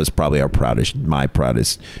 and that was probably my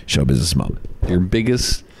proudest show business moment. Your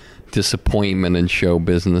biggest disappointment in show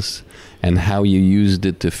business and how you used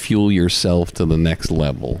it to fuel yourself to the next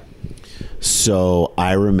level. So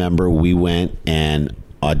I remember we went and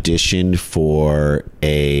auditioned for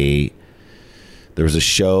there was a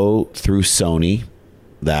show through Sony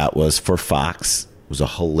that was for Fox. It was a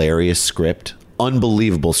hilarious script,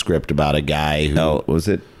 unbelievable script about a guy who... Was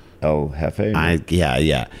it El Jefe?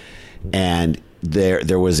 Yeah. And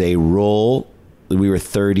there was a role, we were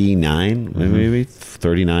 39, maybe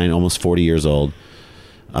 39, almost 40 years old.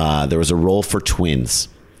 There was a role for twins,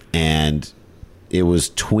 and it was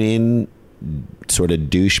twin sort of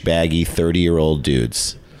douchebaggy 30-year-old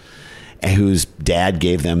dudes whose dad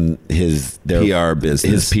gave them his PR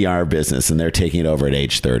business, and they're taking it over at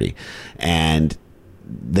age 30. And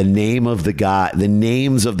the names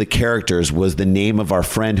of the characters was the name of our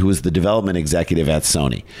friend who was the development executive at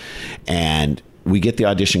Sony. And we get the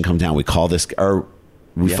audition, come down, we call this, or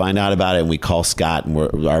we find out about it, and we call Scott,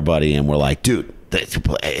 and our buddy, and we're like, dude,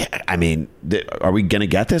 I mean, are we going to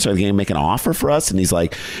get this? Are they going to make an offer for us? And he's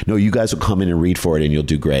like, no, you guys will come in and read for it, and you'll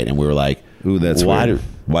do great. And we were like, ooh, that's why do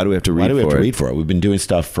we have to read for it? We've been doing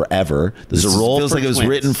stuff forever. There's a role feels like it was twins.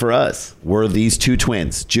 written for us. We're these two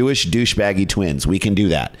twins, Jewish douchebaggy twins. We can do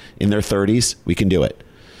that. In their 30s, we can do it.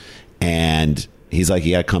 And he's like,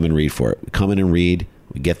 you got to come and read for it. We come in and read.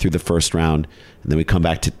 We get through the first round, and then we come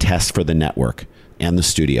back to test for the network and the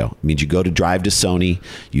studio. It means you go to drive to Sony,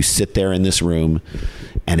 you sit there in this room,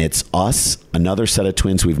 and it's us, another set of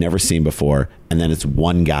twins we've never seen before, and then it's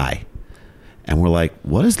one guy. And we're like,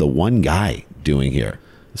 what is the one guy doing here?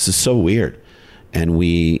 This is so weird. And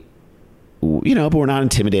we, you know, but we're not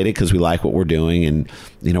intimidated because we like what we're doing, and,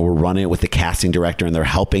 you know, we're running it with the casting director, and they're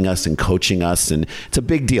helping us and coaching us, and it's a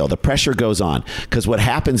big deal. The pressure goes on, because what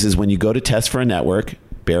happens is when you go to test for a network,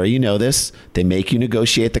 Barry, you know this, they make you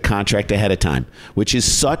negotiate the contract ahead of time, which is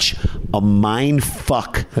such a mind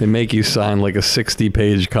fuck. They make you sign like a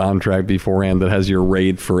 60-page contract beforehand that has your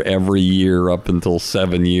rate for every year up until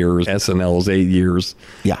 7 years. SNL's 8 years.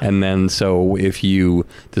 Yeah. And then so if you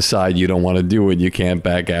decide you don't want to do it, you can't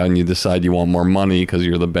back out, and you decide you want more money because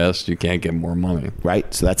you're the best, you can't get more money.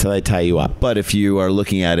 Right. So that's how they tie you up. But if you are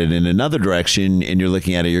looking at it in another direction and you're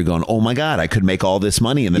looking at it, you're going, oh my God, I could make all this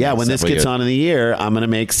money in the next when this gets on in the year, I'm going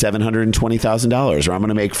to make $720,000, or I'm going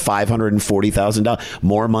to make $540,000,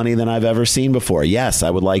 more money than I've ever seen before. Yes, I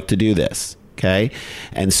would like to do this. Okay.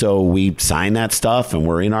 And so we sign that stuff, and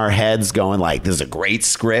we're in our heads going like, this is a great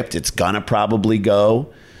script. It's going to probably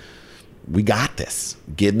go. We got this.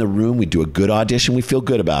 Get in the room. We do a good audition. We feel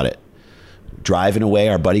good about it. Driving away,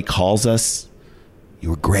 our buddy calls us. You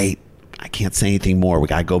were great. I can't say anything more. We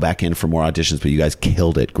got to go back in for more auditions, but you guys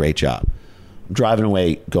killed it. Great job. I'm driving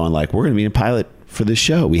away going like, we're going to be in a pilot for this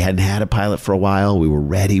show. We hadn't had a pilot for a while. We were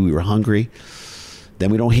ready. We were hungry.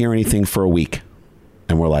 Then we don't hear anything for a week.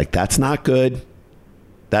 And we're like, that's not good.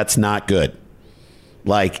 That's not good.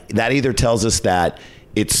 Like, that either tells us that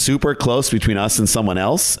it's super close between us and someone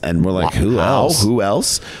else, and we're like, who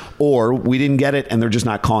else? or we didn't get it and they're just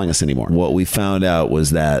not calling us anymore. What we found out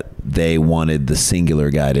was that they wanted the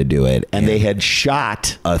singular guy to do it, And they had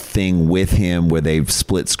shot a thing with him where they've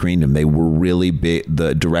split screened him. They were really big.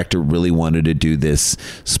 The director really wanted to do this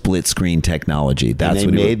split screen technology. That's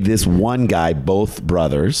and they what made this one guy, both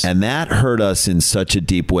brothers. and that hurt us in such a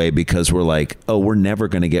deep way because we're like, oh, we're never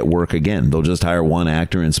going to get work again. They'll just hire one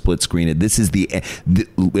actor and split screen it. This is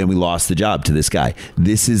and we lost the job to this guy.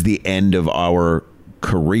 This is the end of our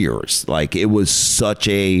careers. Like, it was so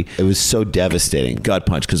devastating. gut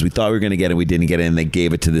punch because we thought we were going to get it, we didn't get it, and they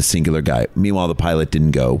gave it to this singular guy. Meanwhile, the pilot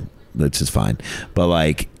didn't go. That's just fine. But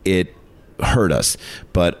like, it hurt us.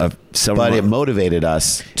 But it motivated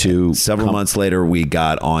us to several months later, we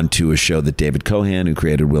got onto a show that David Cohan, who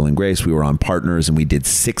created Will and Grace, we were on Partners, and we did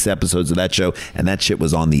 6 episodes of that show, and that shit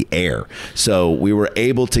was on the air. So we were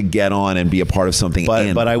able to get on and be a part of something.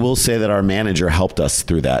 But I will say that our manager helped us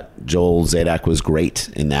through that. Joel Zadak was great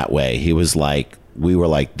in that way. He was like, we were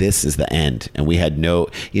like, this is the end. And we had no,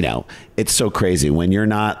 it's so crazy when you're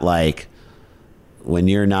not lighting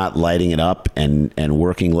it up and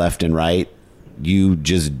working left and right, you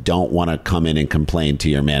just don't want to come in and complain to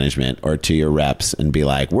your management or to your reps and be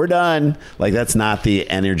like, we're done. Like, that's not the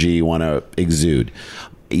energy you want to exude.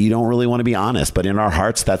 You don't really want to be honest, but in our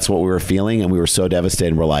hearts, that's what we were feeling. And we were so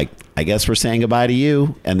devastated. We're like, I guess we're saying goodbye to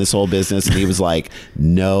you and this whole business. And he was like,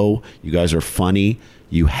 no, you guys are funny.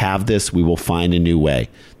 You have this. We will find a new way.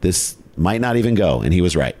 This might not even go. And he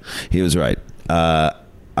was right. He was right.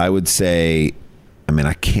 I would say,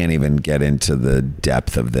 I can't even get into the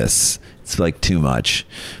depth of this. It's like too much.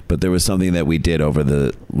 But there was something that we did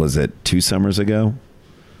over was it 2 summers ago?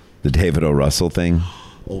 The David O. Russell thing.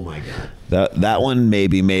 Oh my God. That one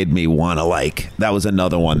maybe made me want to that was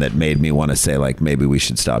another one that made me want to say maybe we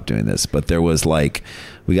should stop doing this. But there was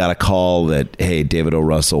we got a call that, hey, David O.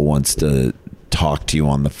 Russell wants to talk to you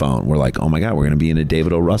on the phone. We're like, oh my God, we're going to be in a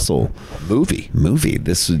David O. Russell movie.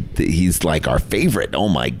 He's like our favorite. Oh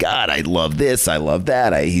my God, I love this. I love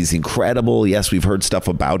that. He's incredible. Yes, we've heard stuff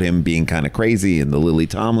about him being kind of crazy in the Lily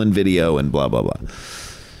Tomlin video and blah, blah, blah.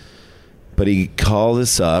 But he called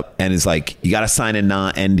us up and is like, you got to sign an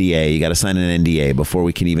NDA. You got to sign an NDA before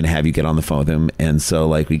we can even have you get on the phone with him. And so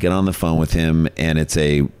we get on the phone with him and it's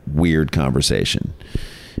a weird conversation.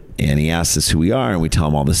 And he asks us who we are, and we tell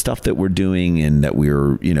him all the stuff that we're doing, and that we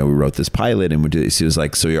wrote this pilot, and he was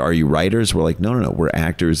like, "So are you writers?" We're like, "No, we're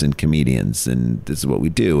actors and comedians, and this is what we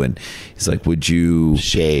do." And he's like, "Would you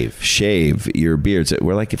shave your beards?"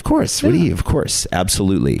 We're like, "Of course." Yeah. Of course,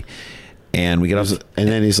 absolutely. And we get off, and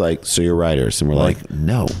then he's like, "So you're writers?" And we're like,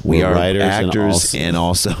 "No, we are writers, actors, and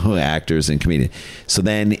also actors and comedians." So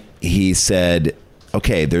then he said,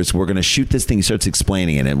 "Okay, we're going to shoot this thing." He starts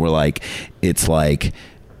explaining it, and we're like, "It's like."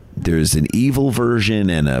 There's an evil version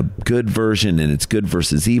and a good version, and it's good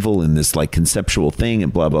versus evil in this conceptual thing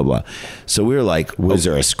and blah, blah, blah. So we were like, was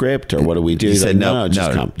there a script or what do we do? He said, no,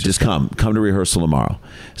 just come to rehearsal tomorrow.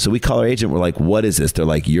 So we call our agent. We're like, what is this? They're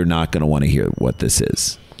like, you're not going to want to hear what this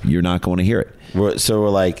is. You're not going to hear it.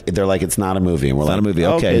 They're like, it's not a movie. And we're not a movie.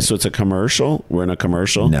 Okay. So it's a commercial. We're in a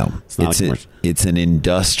commercial. No, it's not a commercial. It's an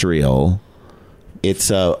industrial.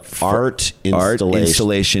 It's a art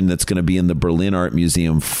installation that's going to be in the Berlin Art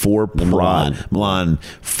Museum for Milan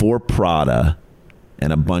for Prada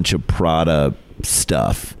and a bunch of Prada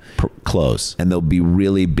stuff, clothes, and there'll be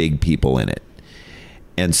really big people in it.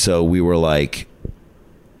 And so we were like,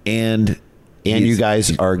 and you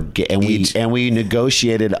guys are, and we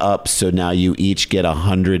negotiated up so now you each get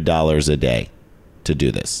 $100 a day to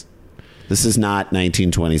do this. This is not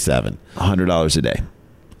 1927. $100 a day,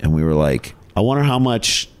 and we were like, I wonder how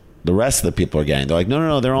much the rest of the people are getting. They're like,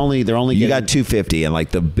 no, they're only you getting... got $250, and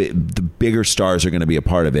the bigger stars are going to be a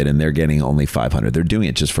part of it, and they're getting only $500. They're doing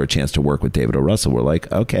it just for a chance to work with David O. Russell. We're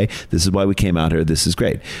like, okay, this is why we came out here. This is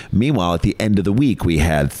great. Meanwhile, at the end of the week, we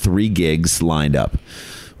had 3 gigs lined up.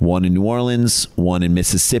 One in New Orleans, one in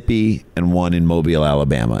Mississippi, and one in Mobile,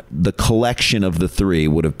 Alabama. The collection of the 3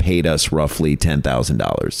 would have paid us roughly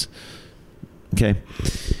 $10,000. Okay,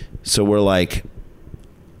 so we're like,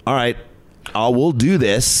 all right. We'll do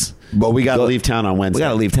this. But we got to leave town on Wednesday.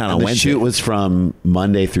 The shoot was from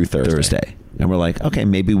Monday through Thursday. And we're like, okay,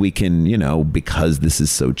 maybe we can, because this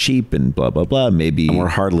is so cheap and blah, blah, blah, maybe.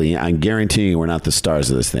 And I'm guaranteeing we're not the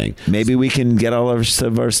stars of this thing. Maybe we can get all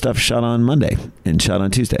of our stuff shot on Monday and shot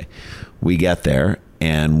on Tuesday. We get there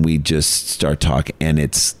and we just start talking, and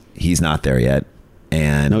he's not there yet.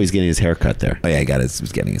 And no, he's getting his haircut there. Oh yeah,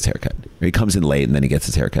 he's getting his haircut. He comes in late and then he gets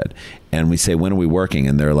his haircut. And we say, when are we working?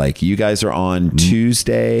 And they're like, you guys are on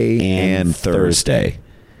Tuesday and Thursday.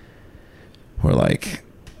 We're like,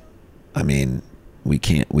 we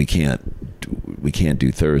can't we can't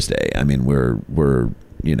do Thursday. I mean, we're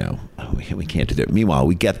we can't do that. Meanwhile,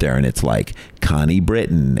 we get there and it's like Connie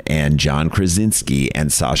Britton and John Krasinski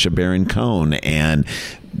and Sacha Baron Cohen and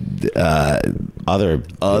other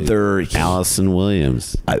Allison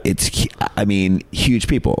Williams. Huge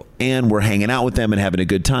people, and we're hanging out with them and having a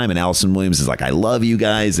good time. And Allison Williams is like, I love you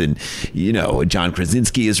guys, and John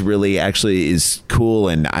Krasinski is really is cool.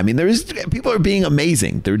 And I mean, people are being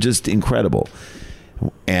amazing. They're just incredible.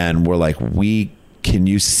 And we're like, can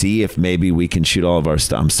you see if maybe we can shoot all of our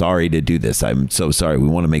stuff? I'm sorry to do this. I'm so sorry. We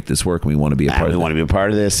want to make this work, and we want to be a part of it. We want to be a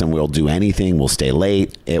part of this, and we'll do anything. We'll stay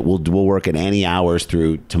late. We'll work at any hours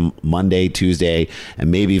through to Monday, Tuesday,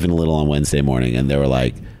 and maybe even a little on Wednesday morning. And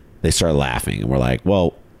they started laughing, and we're like,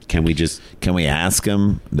 well, can we ask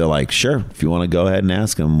him? They're like, sure. If you want to go ahead and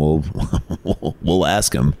ask him, we'll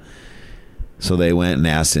ask him. So they went and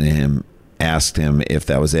asked him if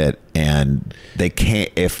that was it, and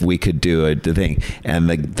if we could do the thing. And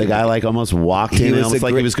the guy like almost walked in, almost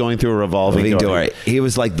like he was going through a revolving door. He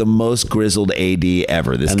was like the most grizzled AD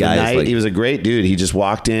ever. This guy, he was a great dude. He just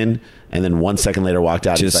walked in, and then 1 second later walked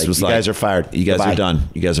out. Just was like, you guys are fired. You guys are done.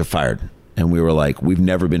 You guys are fired. And we were like, we've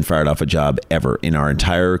never been fired off a job ever in our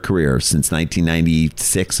entire career since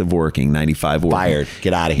 1996 of working, 95 working. Fired.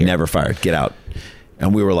 Get out of here. Never fired. Get out.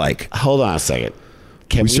 And we were like, hold on a second.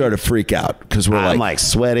 We started to freak out because I'm like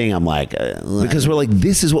sweating. I'm like, because we're like,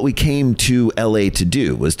 this is what we came to LA to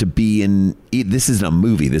do, was to be in. This isn't a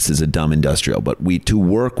movie. This is a dumb industrial, but to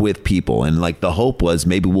work with people. And like the hope was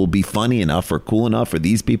maybe we'll be funny enough or cool enough, or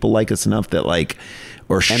these people like us enough that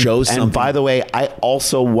show something. And by the way, I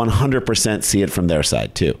also 100% see it from their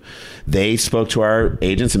side too. They spoke to our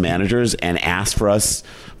agents and managers and asked for us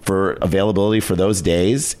for availability for those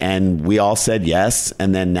days, and we all said yes,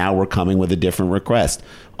 and then now we're coming with a different request.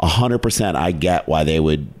 100% I get why they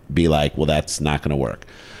would be like, well, that's not going to work.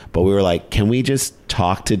 But we were like, can we just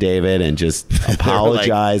talk to David and just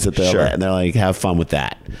apologize? Sure. And they're like, have fun with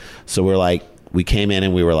that. So we're like, we came in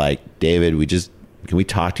and we were like, David, can we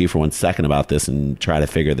talk to you for 1 second about this and try to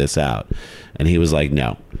figure this out? And he was like,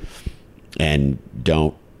 no. And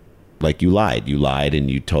you lied and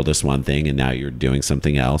you told us one thing and now you're doing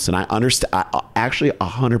something else. And I actually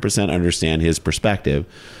 100% understand his perspective.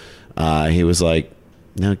 He was like,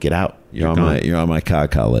 no, get out. You're on my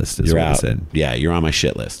caca list. Is you're what out. I said. Yeah, you're on my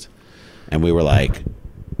shit list. And we were like,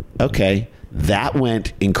 okay, that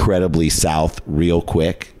went incredibly south real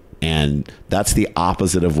quick. And that's the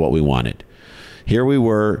opposite of what we wanted. Here we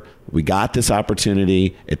were, we got this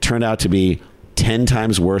opportunity. It turned out to be 10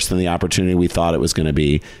 times worse than the opportunity we thought it was going to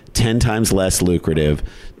be, 10 times less lucrative,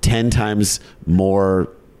 10 times more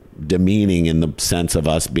demeaning in the sense of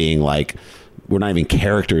us being like, we're not even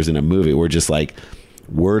characters in a movie. We're just like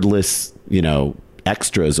wordless,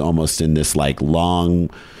 extras almost in this like long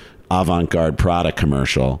avant-garde product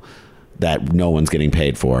commercial that no one's getting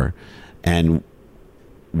paid for. And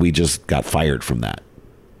we just got fired from that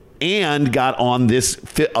and got on this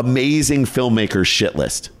amazing filmmaker's shit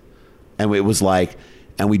list. And it was like,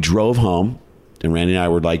 and we drove home, and Randy and I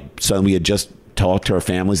were like, so we had just talked to our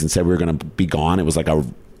families and said we were going to be gone. It was like a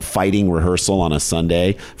fighting rehearsal on a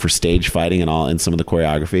Sunday for stage fighting and some of the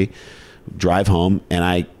choreography. Drive home,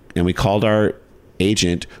 and we called our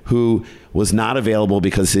agent, who was not available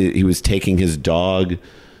because he was taking his dog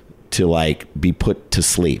to like be put to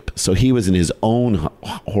sleep. So he was in his own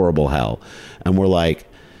horrible hell. And we're like,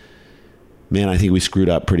 man, I think we screwed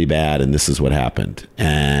up pretty bad, and this is what happened.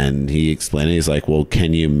 And he explained it. He's like, well,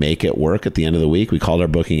 can you make it work at the end of the week? We called our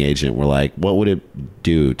booking agent. We're like, what would it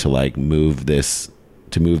do to like move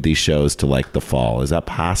these shows to like the fall? Is that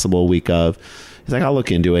possible week of? He's like, I'll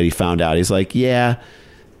look into it. He found out. He's like, yeah,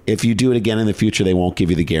 if you do it again in the future, they won't give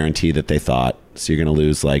you the guarantee that they thought. So you're going to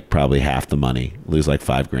lose like probably half the money, lose like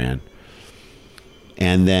 $5,000.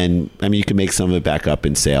 And then, I mean, you can make some of it back up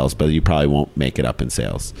in sales, but you probably won't make it up in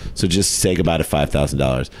sales. So just say goodbye to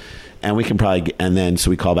 $5,000. And we can probably, and then, so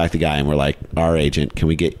we call back the guy and we're like, our agent, can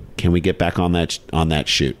we get back on that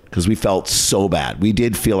shoot? Because we felt so bad. We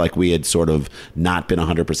did feel like we had sort of not been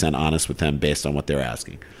 100% honest with them based on what they're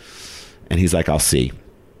asking. And he's like, I'll see.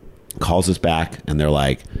 Calls us back and they're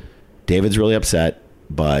like, David's really upset,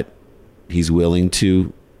 but he's willing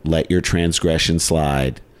to let your transgression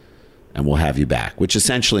slide and we'll have you back, which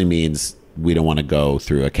essentially means we don't want to go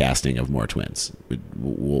through a casting of more twins.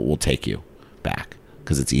 We'll take you back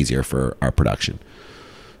because it's easier for our production.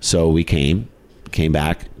 So we came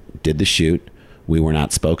back, did the shoot. We were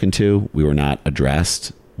not spoken to. We were not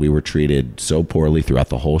addressed. We were treated so poorly throughout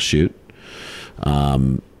the whole shoot.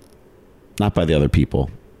 Not by the other people,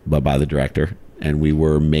 but by the director. And we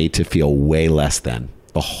were made to feel way less than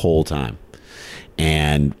the whole time.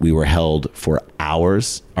 and we were held for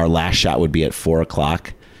hours. Our last shot would be at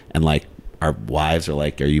 4:00, and like our wives are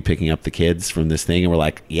like, "Are you picking up the kids from this thing?" And we're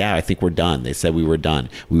like, "Yeah, I think we're done." They said we were done.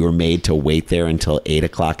 We were made to wait there until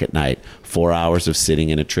 8:00 at night, 4 hours of sitting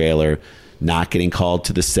in a trailer, not getting called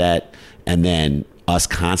to the set, and then us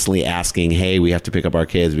constantly asking, "Hey, we have to pick up our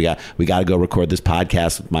kids. We got to go record this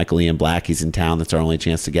podcast with Michael Ian Black. He's in town. That's our only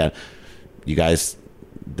chance to get you guys.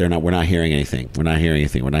 We're not hearing anything. We're not hearing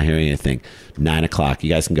anything. We're not hearing anything. 9:00, you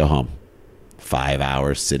guys can go home." 5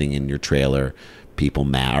 hours sitting in your trailer. People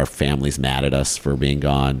mad. Our family's mad at us for being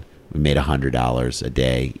gone. We made $100 a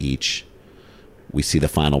day each. We see the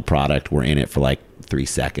final product. We're in it for like 3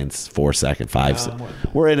 seconds, 4 seconds, 5 seconds.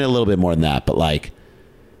 We're in it a little bit more than that, but like,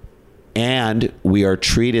 and we are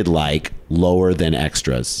treated like lower than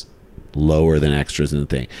extras in the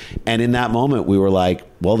thing. And in that moment, we were like,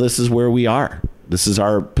 well, this is where we are. This is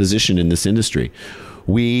our position in this industry.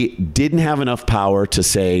 We didn't have enough power to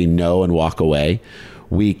say no and walk away.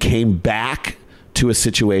 We came back to a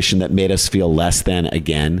situation that made us feel less than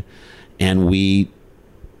again. And we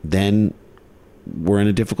then were in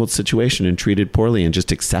a difficult situation and treated poorly and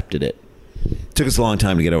just accepted it. It took us a long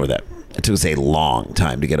time to get over that. It took us a long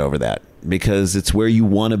time to get over that because it's where you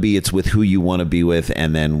want to be. It's with who you want to be with.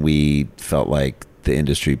 And then we felt like the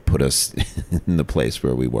industry put us in the place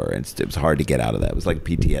where we were. And it was hard to get out of that. It was like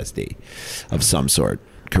PTSD of some sort,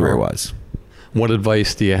 career-wise. What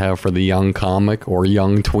advice do you have for the young comic or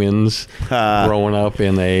young twins growing up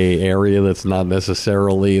in a area that's not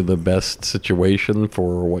necessarily the best situation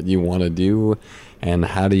for what you want to do? And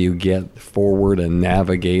how do you get forward and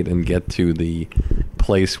navigate and get to the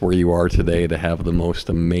place where you are today to have the most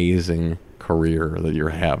amazing career that you're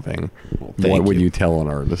having? What would you tell an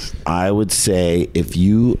artist? I would say if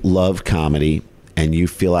you love comedy and you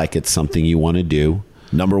feel like it's something you want to do,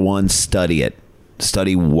 number one, study it.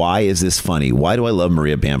 Study why is this funny? Why do I love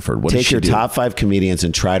Maria Bamford? What Take your top 5 comedians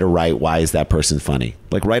and try to write why is that person funny.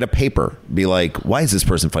 Like write a paper. Be like, why is this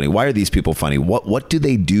person funny? Why are these people funny? What do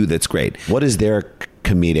they do that's great? What is their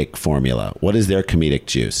comedic formula? What is their comedic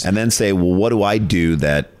juice? And then say, well, what do I do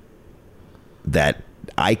that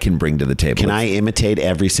I can bring to the table? Can I imitate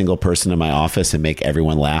every single person in my office and make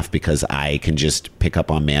everyone laugh because I can just pick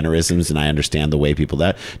up on mannerisms and I understand the way people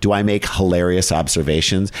that? Do I make hilarious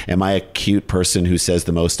observations? Am I a cute person who says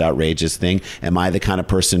the most outrageous thing? Am I the kind of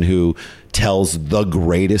person who tells the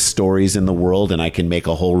greatest stories in the world and I can make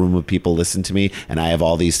a whole room of people listen to me and I have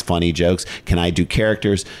all these funny jokes? Can I do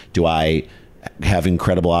characters? Do I have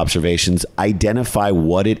incredible observations? Identify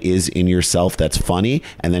what it is in yourself that's funny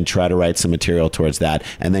and then try to write some material towards that,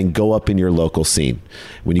 and then go up in your local scene.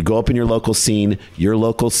 When you go up in your local scene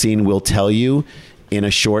will tell you in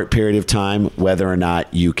a short period of time whether or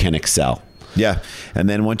not you can excel. Yeah. And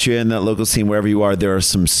then once you're in that local scene, wherever you are, there are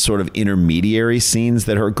some sort of intermediary scenes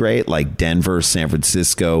that are great, like Denver, San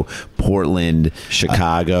Francisco, Portland,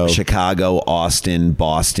 Chicago, Austin,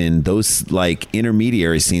 Boston. Those like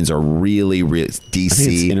intermediary scenes are really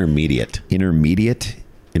DC.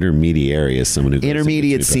 Intermediary is someone who goes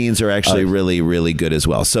intermediate scenes are actually really, really good as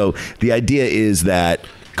well. So the idea is that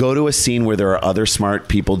go to a scene where there are other smart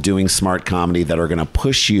people doing smart comedy that are going to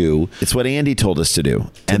push you. It's what Andy told us to do.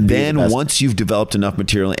 And then once you've developed enough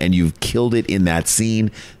material and you've killed it in that scene,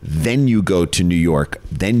 then you go to New York,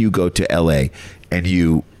 then you go to LA, and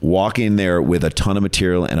you walk in there with a ton of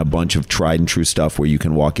material and a bunch of tried and true stuff where you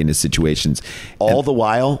can walk into situations. All the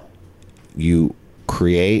while, you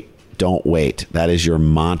create. Don't wait. That is your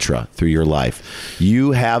mantra through your life.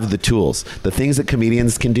 You have the tools. The things that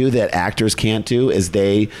comedians can do that actors can't do is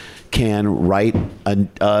they can write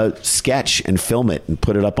a sketch and film it and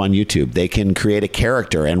put it up on YouTube. They can create a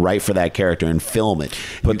character and write for that character and film it.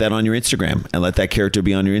 Put that on your Instagram and let that character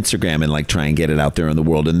be on your Instagram and like try and get it out there in the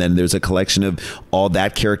world. And then there's a collection of all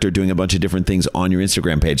that character doing a bunch of different things on your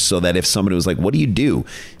Instagram page, so that if somebody was like, what do you do?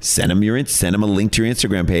 Send them a link to your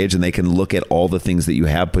Instagram page and they can look at all the things that you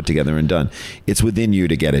have put together and done. It's within you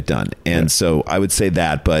to get it done. And so I would say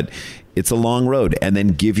that, but it's a long road, and then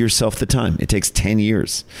give yourself the time. It takes 10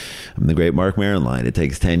 years. I'm the great Mark Maron line. It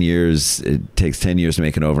takes 10 years. It takes 10 years to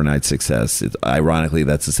make an overnight success. Ironically,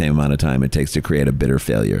 that's the same amount of time it takes to create a bitter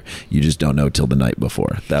failure. You just don't know till the night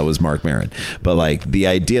before. That was Mark Maron. But like the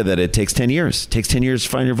idea that it takes 10 years, it takes 10 years to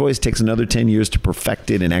find your voice, takes another 10 years to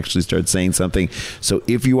perfect it and actually start saying something. So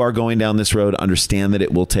if you are going down this road, understand that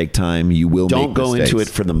it will take time. You will Don't go into it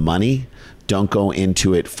for the money. Don't go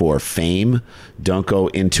into it for fame. Don't go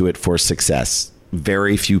into it for success.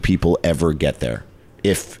 Very few people ever get there,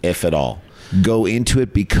 if at all. Go into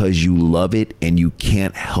it because you love it, and you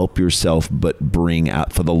can't help yourself but bring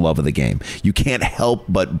out, for the love of the game, you can't help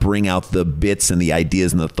but bring out the bits and the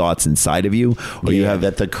ideas and the thoughts inside of you, or you have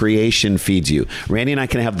that the creation feeds you. Randy and I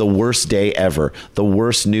can have the worst day ever, the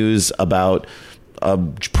worst news about a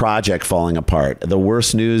project falling apart, the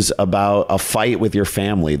worst news about a fight with your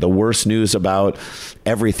family, the worst news about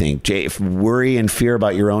everything, worry and fear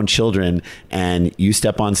about your own children, and you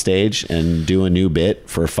step on stage and do a new bit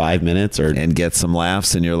for 5 minutes and get some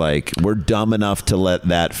laughs, and you're like, we're dumb enough to let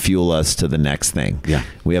that fuel us to the next thing. Yeah,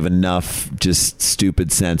 we have enough just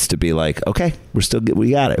stupid sense to be like, okay,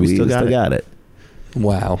 we got it. We still got it.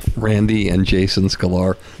 Wow. Randy and Jason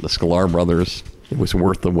Sklar, the Sklar brothers. It was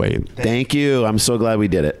worth the wait. Thank you. I'm so glad we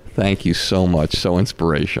did it. Thank you so much. So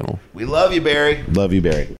inspirational. We love you, Barry. Love you,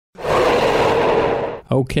 Barry.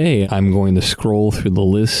 Okay, I'm going to scroll through the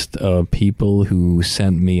list of people who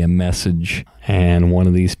sent me a message, and one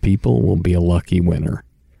of these people will be a lucky winner.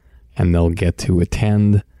 And they'll get to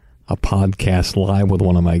attend a podcast live with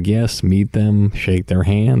one of my guests, meet them, shake their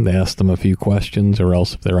hand, ask them a few questions, or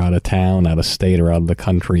else if they're out of town, out of state, or out of the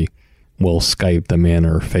country, we'll Skype them in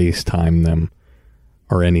or FaceTime them,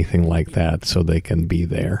 or anything like that, so they can be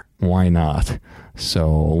there. Why not?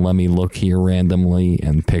 So let me look here randomly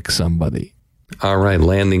and pick somebody. All right,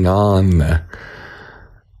 landing on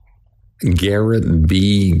Garrett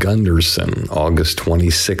B. Gunderson, August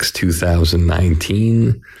 26,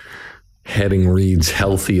 2019. Heading reads,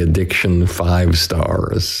 Healthy Addiction, 5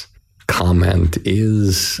 stars. Comment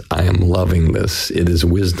is, I am loving this. It is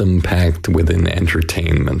wisdom packed within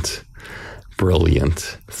entertainment.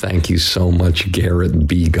 Brilliant. Thank you so much, Garrett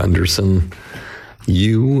B. Gunderson.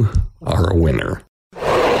 You are a winner.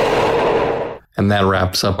 And that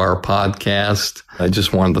wraps up our podcast. I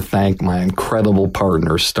just wanted to thank my incredible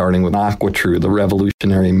partners, starting with AquaTrue, the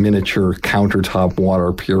revolutionary miniature countertop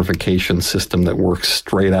water purification system that works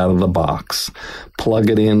straight out of the box. Plug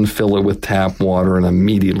it in, fill it with tap water, and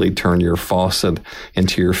immediately turn your faucet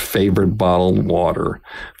into your favorite bottled water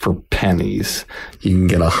for pennies. You can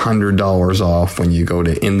get $100 off when you go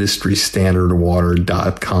to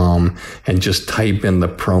industrystandardwater.com and just type in the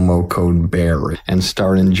promo code BARRY and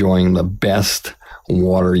start enjoying the best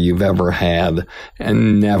water you've ever had,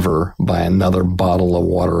 and never buy another bottle of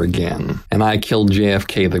water again. And I Killed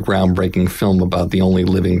JFK, the groundbreaking film about the only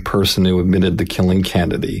living person who admitted to killing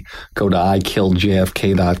Kennedy. Go to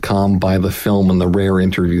ikilledjfk.com, buy the film and the rare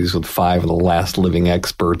interviews with 5 of the last living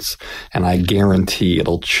experts, and I guarantee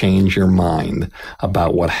it'll change your mind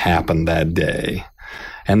about what happened that day.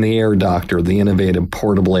 And the Air Doctor, the innovative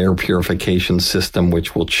portable air purification system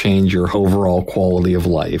which will change your overall quality of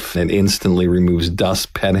life. It instantly removes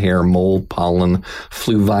dust, pet hair, mold, pollen,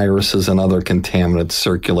 flu viruses, and other contaminants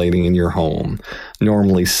circulating in your home.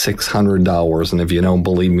 Normally $600, and if you don't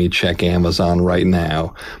believe me, check Amazon right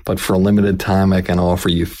now. But for a limited time, I can offer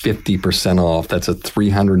you 50% off. That's a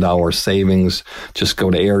 $300 savings. Just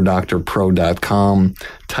go to airdoctorpro.com,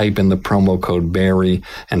 type in the promo code BARRY,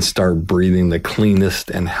 and start breathing the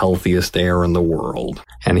cleanest and healthiest air in the world.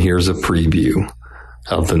 And here's a preview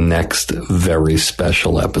of the next very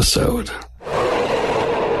special episode.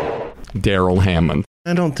 Daryl Hammond.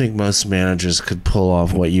 I don't think most managers could pull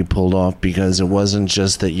off what you pulled off, because it wasn't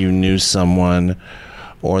just that you knew someone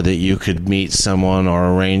or that you could meet someone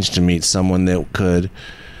or arrange to meet someone that could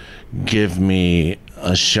give me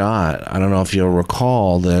a shot. I don't know if you'll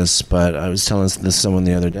recall this, but I was telling this to someone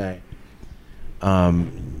the other day.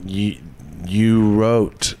 You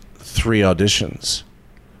wrote 3 auditions.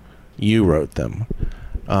 You wrote them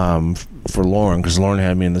for Lauren, because Lauren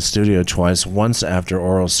had me in the studio twice, once after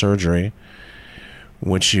oral surgery,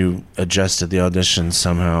 which you adjusted the audition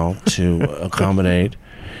somehow to accommodate,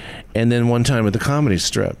 and then one time at the Comedy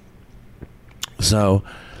Strip. So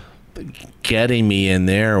getting me in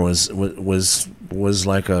there was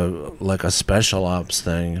like a special ops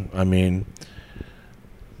thing. I mean,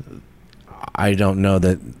 I don't know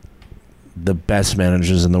that the best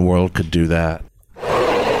managers in the world could do that.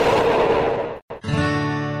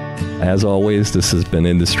 As always, this has been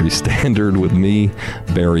Industry Standard with me,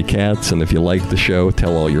 Barry Katz. And if you like the show,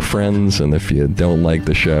 tell all your friends. And if you don't like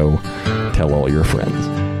the show, tell all your friends.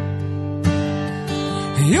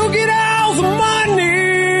 You get all the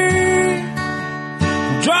money,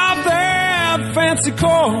 drive that fancy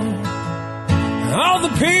car. All the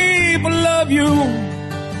people love you,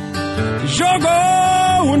 'cause you're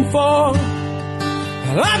going far.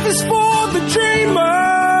 Life is for the dreamer.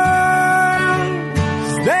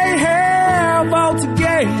 They have all to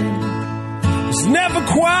gain. It's never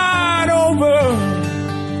quite over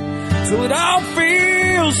till it all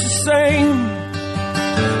feels the same.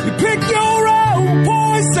 You pick your own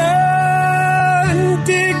poison.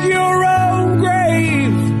 dig your own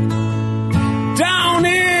grave down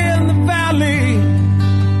in the valley.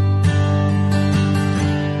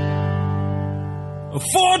 A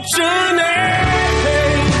fortunate.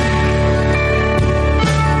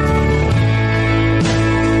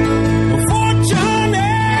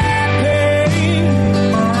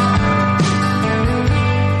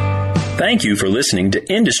 Thank you for listening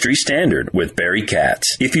to Industry Standard with Barry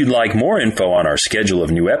Katz. If you'd like more info on our schedule of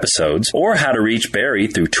new episodes or how to reach Barry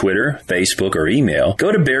through Twitter, Facebook, or email,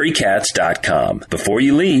 go to barrykatz.com. Before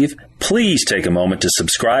you leave, please take a moment to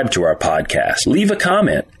subscribe to our podcast, leave a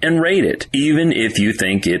comment, and rate it, even if you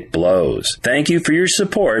think it blows. Thank you for your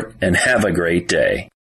support, and have a great day.